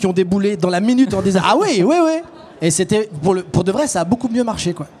 300 vieux qui ont déboulé dans la minute en disant ah oui. Et c'était pour de vrai, ça a beaucoup mieux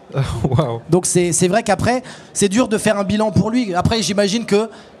marché, quoi. Wow. Donc c'est vrai qu'après c'est dur de faire un bilan pour lui. Après j'imagine que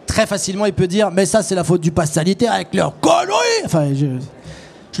très facilement il peut dire mais ça c'est la faute du pass sanitaire avec leurs conneries. Enfin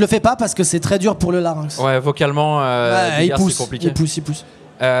je le fais pas parce que c'est très dur pour le larynx. Ouais, vocalement, Ouais, Bigard, c'est compliqué. il pousse.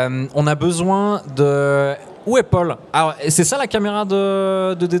 On a besoin de. Où est Paul? Alors, c'est ça la caméra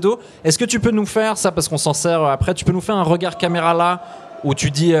de Dedo? Est-ce que tu peux nous faire ça, parce qu'on s'en sert après, tu peux nous faire un regard caméra là où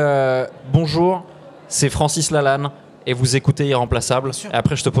tu dis bonjour, c'est Francis Lalanne et vous écoutez Irremplaçable. Et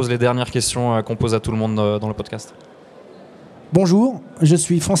après, je te pose les dernières questions qu'on pose à tout le monde dans le podcast. Bonjour, je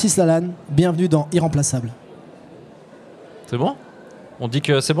suis Francis Lalanne, bienvenue dans Irremplaçable. C'est bon? On dit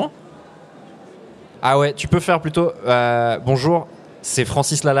que c'est bon? Ah ouais, tu peux faire plutôt bonjour, c'est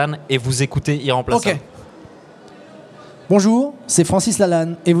Francis Lalanne et vous écoutez Irremplaçable. Ok. Bonjour, c'est Francis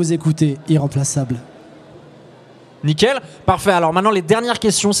Lalanne et vous écoutez Irremplaçable. Nickel, parfait. Alors maintenant, les dernières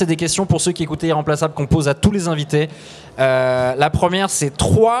questions, c'est des questions pour ceux qui écoutaient Irremplaçable qu'on pose à tous les invités. La première, c'est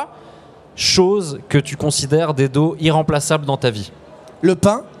 3 choses que tu considères, Dedo, irremplaçables dans ta vie. Le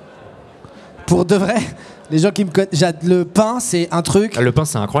pain, pour de vrai, les gens qui me connaissent, le pain, c'est un truc. Le pain,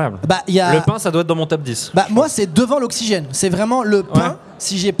 c'est incroyable. Le pain, ça doit être dans mon top 10. Moi, c'est devant l'oxygène. C'est vraiment le pain. Ouais.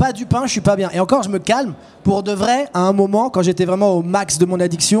 Si j'ai pas du pain, je suis pas bien. Et encore, je me calme. Pour de vrai, à un moment, quand j'étais vraiment au max de mon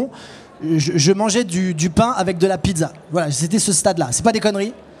addiction, je mangeais du pain avec de la pizza. Voilà, c'était ce stade-là. C'est pas des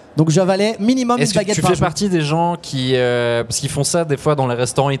conneries. Donc j'avalais minimum une Est-ce que baguette tu par fais jour. partie des gens qui... parce qu'ils font ça des fois dans les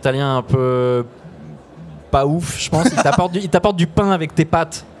restaurants italiens un peu... pas ouf, je pense. Ils t'apportent du pain avec tes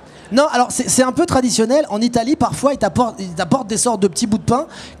pâtes. Non, alors c'est un peu traditionnel. En Italie, parfois, ils t'apportent des sortes de petits bouts de pain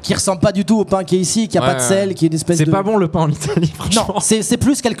qui ressemblent pas du tout au pain qui est ici, qui a pas de sel, qui est une espèce de... C'est pas bon le pain en Italie, franchement. Non, c'est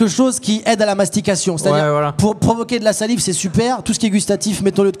plus quelque chose qui aide à la mastication. C'est-à-dire, Ouais, voilà. pour provoquer de la salive, c'est super. Tout ce qui est gustatif,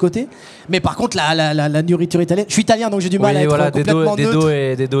 mettons-le de côté. Mais par contre, la nourriture italienne... Je suis italien, donc j'ai du mal à être complètement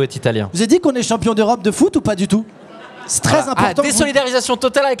neutre. Dedo est italien. Vous avez dit qu'on est champion d'Europe de foot ou pas du tout? C'est très important. Désolidarisation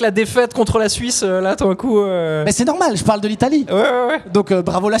totale avec la défaite contre la Suisse, là, tout d'un coup... Mais c'est normal, je parle de l'Italie. Ouais. Donc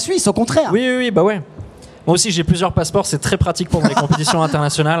bravo la Suisse, au contraire. Oui, bah ouais. Moi aussi, j'ai plusieurs passeports, c'est très pratique pendant les compétitions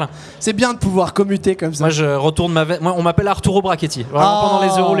internationales. C'est bien de pouvoir commuter comme ça. Moi, je retourne ma veste. Moi, on m'appelle Arturo Brachetti. Vraiment, pendant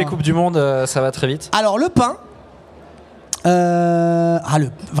les Euros, les Coupes du Monde, ça va très vite. Alors, le pain.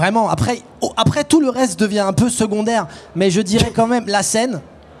 Vraiment, après, tout le reste devient un peu secondaire. Mais je dirais quand même la scène.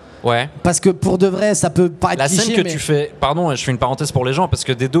 Ouais. Parce que pour de vrai, ça peut paraître La cliché, scène que mais... tu fais, pardon, je fais une parenthèse pour les gens, parce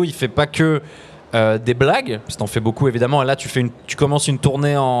que Dedo, il fait pas que des blagues, parce que t'en fais beaucoup évidemment, et là tu commences une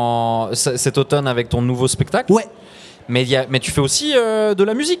tournée cet automne avec ton nouveau spectacle. Ouais. Mais tu fais aussi de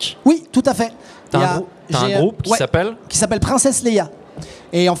la musique. Oui, tout à fait. T'as un groupe qui s'appelle Princesse Leia.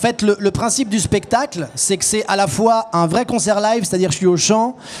 Et en fait, le principe du spectacle, c'est que c'est à la fois un vrai concert live, c'est-à-dire je suis au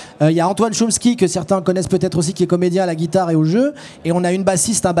chant. Il y a Antoine Chomsky, que certains connaissent peut-être aussi, qui est comédien à la guitare et au jeu. Et on a une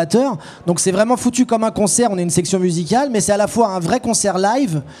bassiste, un batteur. Donc c'est vraiment foutu comme un concert. On est une section musicale, mais c'est à la fois un vrai concert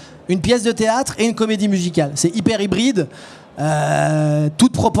live, une pièce de théâtre et une comédie musicale. C'est hyper hybride.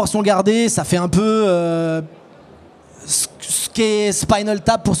 Toute proportion gardée. Ça fait un peu... ce qu'est Spinal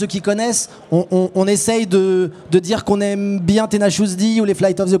Tap pour ceux qui connaissent, on essaye de dire qu'on aime bien Tenacious D ou les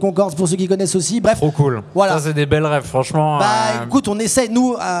Flight of the Conchords pour ceux qui connaissent aussi. Bref, Trop cool. Voilà. Ça, c'est des belles rêves, franchement. Écoute, on essaye,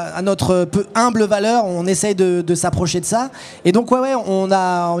 nous, à notre peu humble valeur, on essaye de s'approcher de ça. Et donc, ouais,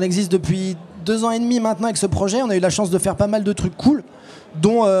 on existe depuis 2 ans et demi maintenant avec ce projet. On a eu la chance de faire pas mal de trucs cool,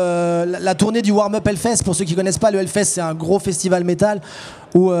 dont la tournée du Warm Up Hellfest. Pour ceux qui connaissent pas, le Hellfest, c'est un gros festival métal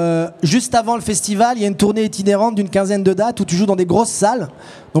où juste avant le festival, il y a une tournée itinérante d'une 15aine de dates où tu joues dans des grosses salles.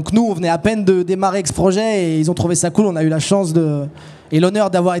 Donc nous, on venait à peine de démarrer avec ce projet et ils ont trouvé ça cool. On a eu la chance et l'honneur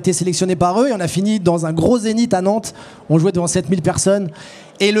d'avoir été sélectionné par eux, et on a fini dans un gros zénith à Nantes. On jouait devant 7000 personnes.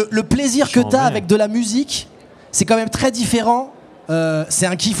 Et le plaisir que tu as avec de la musique, c'est quand même très différent. C'est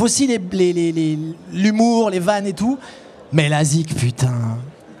un kiff aussi, l'humour, les vannes et tout. Mais la zik, putain.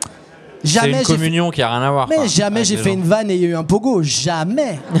 Jamais c'est une communion qui a rien à voir. Mais jamais j'ai fait une vanne et il y a eu un pogo.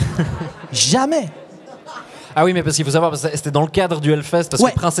 Jamais. Jamais. Ah oui, mais parce qu'il faut savoir, parce que c'était dans le cadre du Hellfest, parce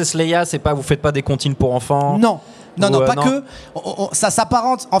que Princesse Leia, c'est pas, vous faites pas des comptines pour enfants. Non, pas que. Ça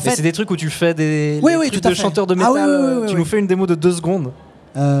s'apparente. En fait, c'est des trucs où tu fais des trucs de chanteurs de Ah métal. oui, tu nous fais une démo de 2 secondes.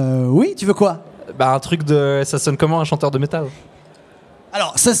 Oui, tu veux quoi? Un truc de. Ça sonne comment un chanteur de métal?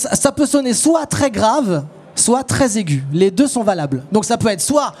 Alors, ça peut sonner soit très grave, soit très aigu. Les deux sont valables. Donc ça peut être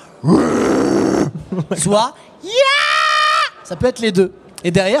soit ça peut être les deux. Et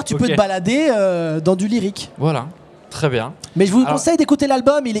derrière, tu peux te balader dans du lyrique. Voilà, très bien. Mais je vous conseille d'écouter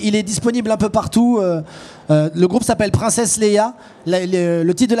l'album. Il est disponible un peu partout. Le groupe s'appelle Princesse Leia.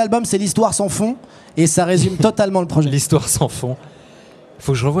 Le titre de l'album, c'est L'Histoire sans fond. Et ça résume totalement le projet. L'Histoire sans fond.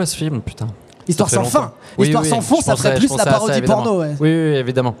 Faut que je revoie ce film, putain. Histoire sans fin. Histoire sans fond, ça serait plus la parodie porno. Ouais. Oui,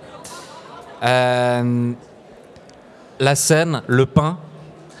 évidemment. La scène, le pain.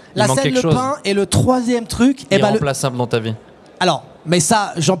 La scène, le pain, et le troisième truc... Irremplaçable dans ta vie. Alors, mais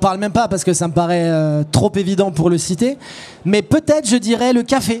ça, j'en parle même pas parce que ça me paraît trop évident pour le citer. Mais peut-être, je dirais, le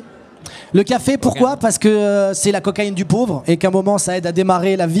café. Le café, pourquoi ? Parce que c'est la cocaïne du pauvre et qu'à un moment, ça aide à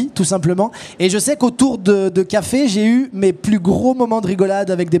démarrer la vie, tout simplement. Et je sais qu'autour de café, j'ai eu mes plus gros moments de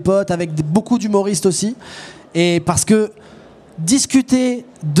rigolade avec des potes, avec beaucoup d'humoristes aussi. Et parce que discuter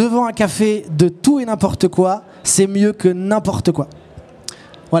devant un café de tout et n'importe quoi, c'est mieux que n'importe quoi.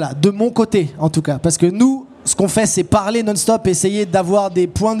 Voilà, de mon côté en tout cas. Parce que nous, ce qu'on fait, c'est parler non-stop, essayer d'avoir des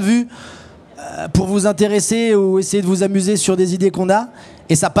points de vue pour vous intéresser ou essayer de vous amuser sur des idées qu'on a.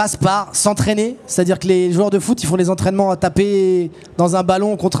 Et ça passe par s'entraîner. C'est-à-dire que les joueurs de foot, ils font les entraînements à taper dans un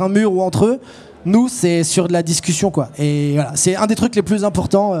ballon contre un mur ou entre eux. Nous, c'est sur de la discussion, quoi. Et voilà, c'est un des trucs les plus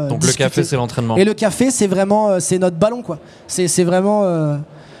importants. Donc discuter. Le café, c'est l'entraînement. Et le café, c'est vraiment, c'est notre ballon, quoi. C'est vraiment,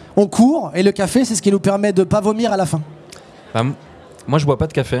 on court, et le café, c'est ce qui nous permet de pas vomir à la fin. Moi, je bois pas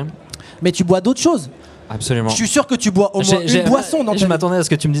de café. Mais tu bois d'autres choses. Absolument. Je suis sûr que tu bois au moins une boisson dans ta vie. Je m'attendais à ce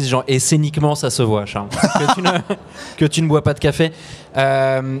que tu me dises, genre, et scéniquement, ça se voit, Charles. que tu ne bois pas de café.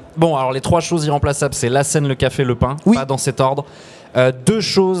 Bon, alors, les 3 choses irremplaçables, c'est la scène, le café, le pain. Oui. Pas dans cet ordre. 2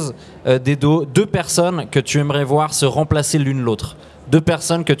 choses, Dedo, 2 personnes que tu aimerais voir se remplacer l'une l'autre. 2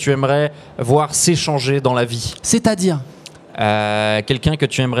 personnes que tu aimerais voir s'échanger dans la vie. C'est-à-dire quelqu'un que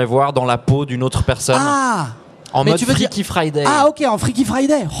tu aimerais voir dans la peau d'une autre personne. Ah, en mode Freaky Friday. Ah, ok, en Freaky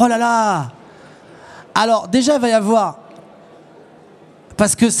Friday. Oh là là. Alors, déjà, il va y avoir,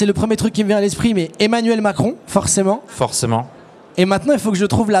 parce que c'est le premier truc qui me vient à l'esprit, mais Emmanuel Macron, forcément. Forcément. Et maintenant, il faut que je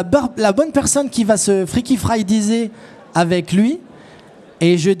trouve la bonne personne qui va se Freaky Fridayser avec lui.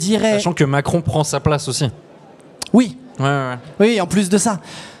 Et je dirais... Sachant que Macron prend sa place aussi. Oui. Ouais. Oui, en plus de ça.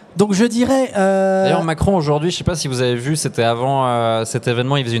 Donc je dirais... D'ailleurs, Macron, aujourd'hui, je sais pas si vous avez vu, c'était avant cet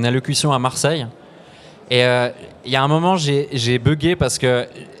événement, il faisait une allocution à Marseille. Et il y a un moment, j'ai bugué parce que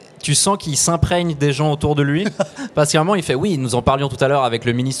tu sens qu'il s'imprègne des gens autour de lui. Parce qu'à un moment, il fait, oui, nous en parlions tout à l'heure avec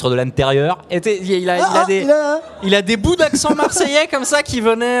le ministre de l'Intérieur. Et il a des bouts d'accent marseillais comme ça qui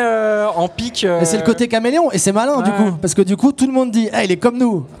venaient en pique. Et c'est le côté caméléon. Et c'est malin, du coup. Parce que du coup, tout le monde dit, il est comme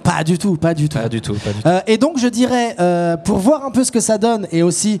nous. Pas du tout. Et donc, je dirais, pour voir un peu ce que ça donne et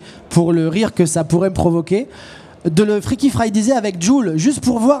aussi pour le rire que ça pourrait me provoquer, de le Freaky Fridayser avec Jul, juste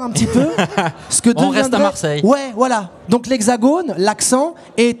pour voir un petit peu ce que deviendrait... On reste à Marseille. Ouais, voilà. Donc l'hexagone, l'accent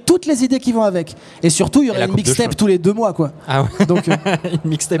et toutes les idées qui vont avec. Et surtout, il y aurait une mixtape tous les 2 mois, quoi. Ah ouais. Donc, une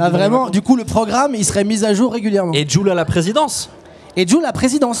mixtape. Vraiment, du coup, le programme, il serait mis à jour régulièrement. Et Jul à la présidence. Et Jul à la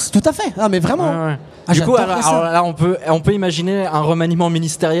présidence, tout à fait. Ah, mais vraiment. Ouais. Ah, Du coup, j'adorerais ça. alors là, on peut imaginer un remaniement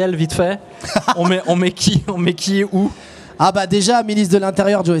ministériel vite fait. on met qui où Ah bah déjà, ministre de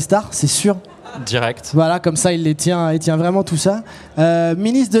l'Intérieur, Joe Star, c'est sûr. Direct. Voilà, comme ça, il tient vraiment tout ça.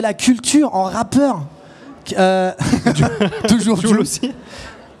 Ministre de la Culture en rappeur. Toujours Jules Jules. aussi.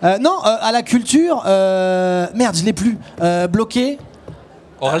 Non, à la culture, merde, je l'ai plus. Bloqué.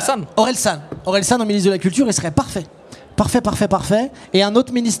 Orelsan. Orelsan au ministre de la Culture, il serait parfait. Parfait. Et un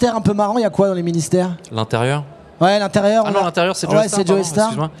autre ministère un peu marrant, il y a quoi dans les ministères? L'intérieur. Ouais, l'intérieur. Ah non, l'intérieur, c'est Joe Ouais, Star. c'est Joe pardon, Star.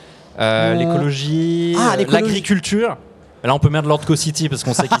 excuse-moi. L'écologie, l'écologie. l'agriculture. Là, on peut mettre Lord Co-City parce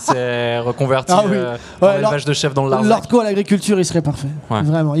qu'on sait qu'il s'est reconverti Ah oui. dans Ouais, l'élevage de chèvres dans le Larzac. Lordco à l'agriculture, il serait parfait. Ouais.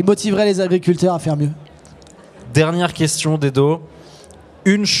 Vraiment. Il motiverait les agriculteurs à faire mieux. Dernière question, Dedo.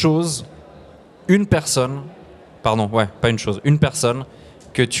 Une personne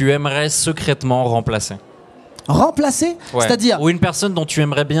que tu aimerais secrètement remplacer. Remplacer? Ouais. C'est-à-dire. Ou une personne dont tu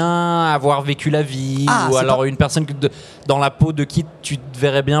aimerais bien avoir vécu la vie, Ah, ou c'est alors pas- une personne dans la peau de qui tu te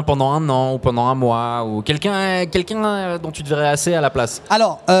verrais bien pendant un an ou pendant un mois, ou quelqu'un dont tu te verrais assez à la place.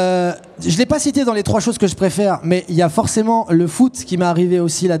 Alors, je l'ai pas cité dans les 3 choses que je préfère, mais il y a forcément le foot qui m'est arrivé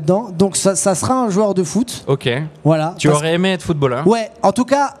aussi là-dedans. Donc ça sera un joueur de foot. Ok. Voilà. Tu aurais aimé être footballeur? Ouais, en tout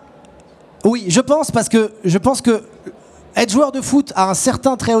cas, oui, je pense que être joueur de foot à un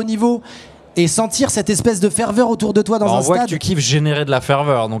certain très haut niveau et sentir cette espèce de ferveur autour de toi dans On un voit stade. que tu kiffes générer de la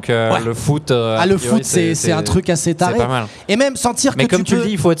ferveur, donc Ouais. le foot. Le foot, c'est un truc assez taré. C'est pas mal. Et même sentir Mais que comme tu le peux...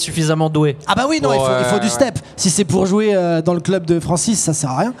 dis, il faut être suffisamment doué. Ah bah oui, non, Pour, il faut du ouais. step. Si c'est pour jouer dans le club de Francis, ça sert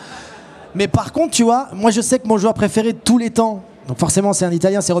à rien. Mais par contre, tu vois, moi je sais que mon joueur préféré de tous les temps, donc forcément c'est un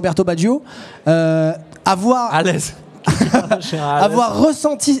Italien, c'est Roberto Baggio. Avoir À l'aise.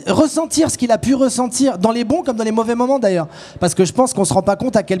 ressentir ce qu'il a pu ressentir dans les bons comme dans les mauvais moments d'ailleurs, parce que je pense qu'on se rend pas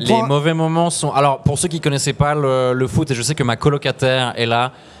compte à quel Les point. mauvais moments sont. Alors, pour ceux qui connaissaient pas le foot, et je sais que ma colocataire est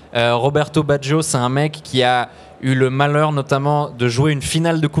là, Roberto Baggio, c'est un mec qui a eu le malheur notamment de jouer une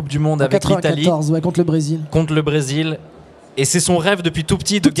finale de Coupe du Monde En avec l'Italie 94, ouais, contre le Brésil. contre le Brésil. Et c'est son rêve depuis tout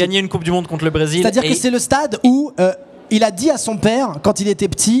petit de gagner une Coupe du Monde contre le Brésil. C'est-à-dire Et que c'est le stade où il a dit à son père, quand il était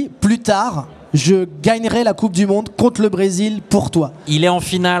petit, plus tard, je gagnerai la Coupe du Monde contre le Brésil pour toi. il est en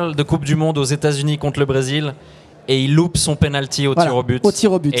finale de Coupe du Monde aux États-Unis contre le Brésil et il loupe son penalty au Voilà, tir au but. au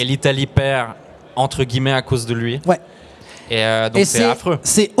tir au but. Et l'Italie perd entre guillemets à cause de lui. Ouais. Et donc Et c'est affreux.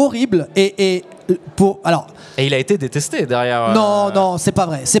 C'est horrible. Et alors. Et il a été détesté derrière. Non, c'est pas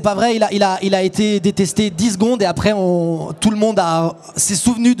vrai. C'est pas vrai. Il a été détesté 10 secondes et après, tout le monde s'est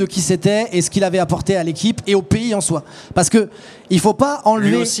souvenu de qui c'était et ce qu'il avait apporté à l'équipe et au pays en soi. Parce que il faut pas enlever.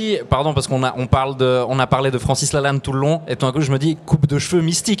 Lui aussi, pardon, parce on a parlé de Francis Lalanne tout le long, et tout d'un coup je me dis coupe de cheveux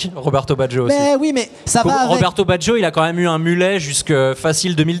mystique, Roberto Baggio aussi. Mais oui, mais ça va avec. Roberto Baggio, il a quand même eu un mulet jusque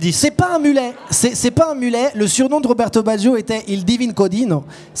facile 2010. C'est pas un mulet. C'est pas un mulet. Le surnom de Roberto Baggio était Il Divin Codino.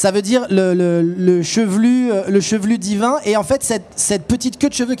 Ça veut dire le chevelu divin. Et en fait, cette petite queue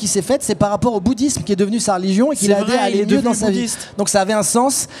de cheveux qui s'est faite, c'est par rapport au bouddhisme qui est devenu sa religion et qui C'est l'a aidé vrai, à il est aller mieux devenu dans sa vie. bouddhiste. Donc ça avait un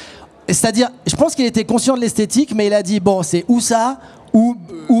sens. C'est-à-dire, je pense qu'il était conscient de l'esthétique, mais il a dit bon, c'est ou ça, ou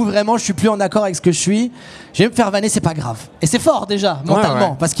vraiment je suis plus en accord avec ce que je suis. Je vais me faire vanner, c'est pas grave. Et c'est fort déjà,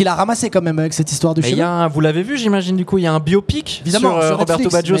 mentalement, ouais. parce qu'il a ramassé quand même avec cette histoire de Mais il cheveux. y a vous l'avez vu, j'imagine, du coup, il y a un biopic Évidemment, sur Roberto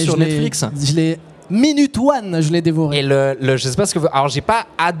Netflix, Baggio mais sur je l'ai- Netflix. Je l'ai minute one, je l'ai dévoré. Et je sais pas ce que alors j'ai pas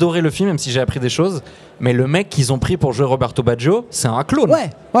adoré le film, même si j'ai appris des choses, mais le mec qu'ils ont pris pour jouer Roberto Baggio, c'est un clone. Ouais.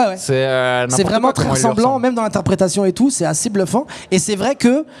 C'est n'importe C'est vraiment quoi très comment il lui ressemblant, ressemble. même dans l'interprétation et tout, c'est assez bluffant. Et c'est vrai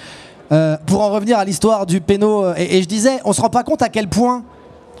que, pour en revenir à l'histoire du péno, et je disais, on se rend pas compte à quel point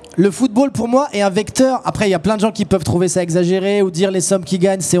le football pour moi est un vecteur. Après, il y a plein de gens qui peuvent trouver ça exagéré ou dire les sommes qu'ils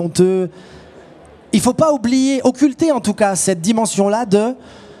gagnent, c'est honteux. Il faut pas oublier, occulter en tout cas cette dimension-là de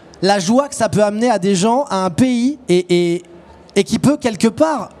la joie que ça peut amener à des gens, à un pays, et qui peut quelque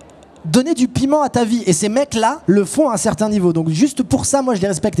part donner du piment à ta vie. Et ces mecs-là le font à un certain niveau. Donc juste pour ça, moi je les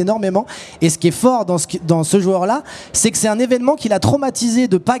respecte énormément. Et ce qui est fort dans ce joueur-là, c'est que c'est un événement qui l'a traumatisé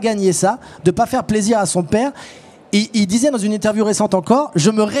de pas gagner ça, de pas faire plaisir à son père. Et il disait dans une interview récente encore,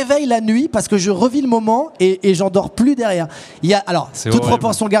 je me réveille la nuit parce que je revis le moment et j'en dors plus derrière. Il y a, alors, C'est toute horrible.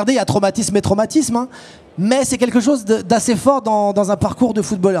 proportion gardée, il y a traumatisme et traumatisme, hein. Mais c'est quelque chose d'assez fort dans un parcours de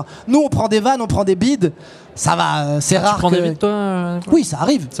footballeur. Nous, on prend des vannes, on prend des bides, ça va, c'est Tu rare. prends que- des vies, toi Oui, ça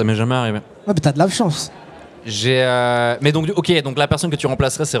arrive. Ça m'est jamais arrivé. Ouais, mais t'as de la chance. Mais donc ok, donc la personne que tu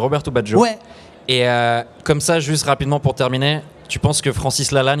remplacerais c'est Roberto Baggio. Ouais. Et comme ça, juste rapidement pour terminer, tu penses que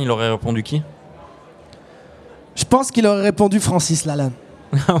Francis Lalanne, il aurait répondu qui? Je pense qu'il aurait répondu Francis Lalanne.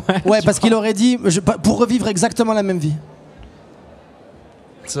 Ouais, tu parce qu'il aurait dit pour revivre exactement la même vie.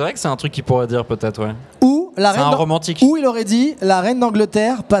 C'est vrai que c'est un truc qu'il pourrait dire peut-être, ouais. Ou la C'est reine un d'An- romantique. Ou il aurait dit la reine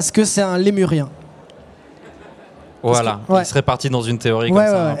d'Angleterre parce que c'est un lémurien. Voilà, Ouais. il serait parti dans une théorie Ouais,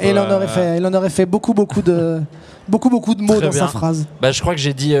 comme ça. ouais, un et peu, il en aurait fait beaucoup de mots Très dans bien. sa phrase. Bah, je crois que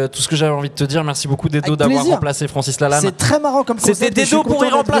j'ai dit tout ce que j'avais envie de te dire. Merci beaucoup, Dedo, Avec d'avoir plaisir. remplacé Francis Lalanne. C'est très marrant comme concept. C'était et je suis Dedo pour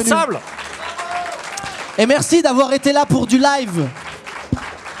content d'être venu. Irremplaçable. Et merci d'avoir été là pour du live.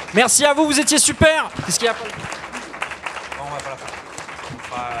 Merci à vous, vous étiez super. Qu'est-ce qu'il y a pas... Non, on va pas la faire. On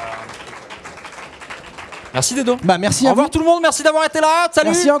fera, Merci Dedo. Bah merci Au à revoir vous. tout le monde, merci d'avoir été là. Salut.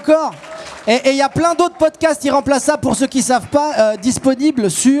 Merci encore. Et il y a plein d'autres podcasts irremplaçables pour ceux qui savent pas,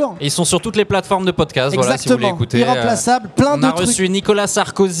 disponibles sur. Et ils sont sur toutes les plateformes de podcast, voilà, si vous voulez Exactement. écouter. Irremplaçables, plein On a de trucs. reçu Nicolas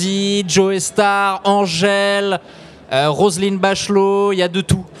Sarkozy, Joe Star, Angèle, Roselyne Bachelot, il y a de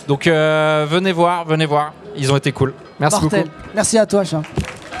tout. Donc venez voir, ils ont été cool. Merci Mortel. beaucoup. Merci à toi, Charles.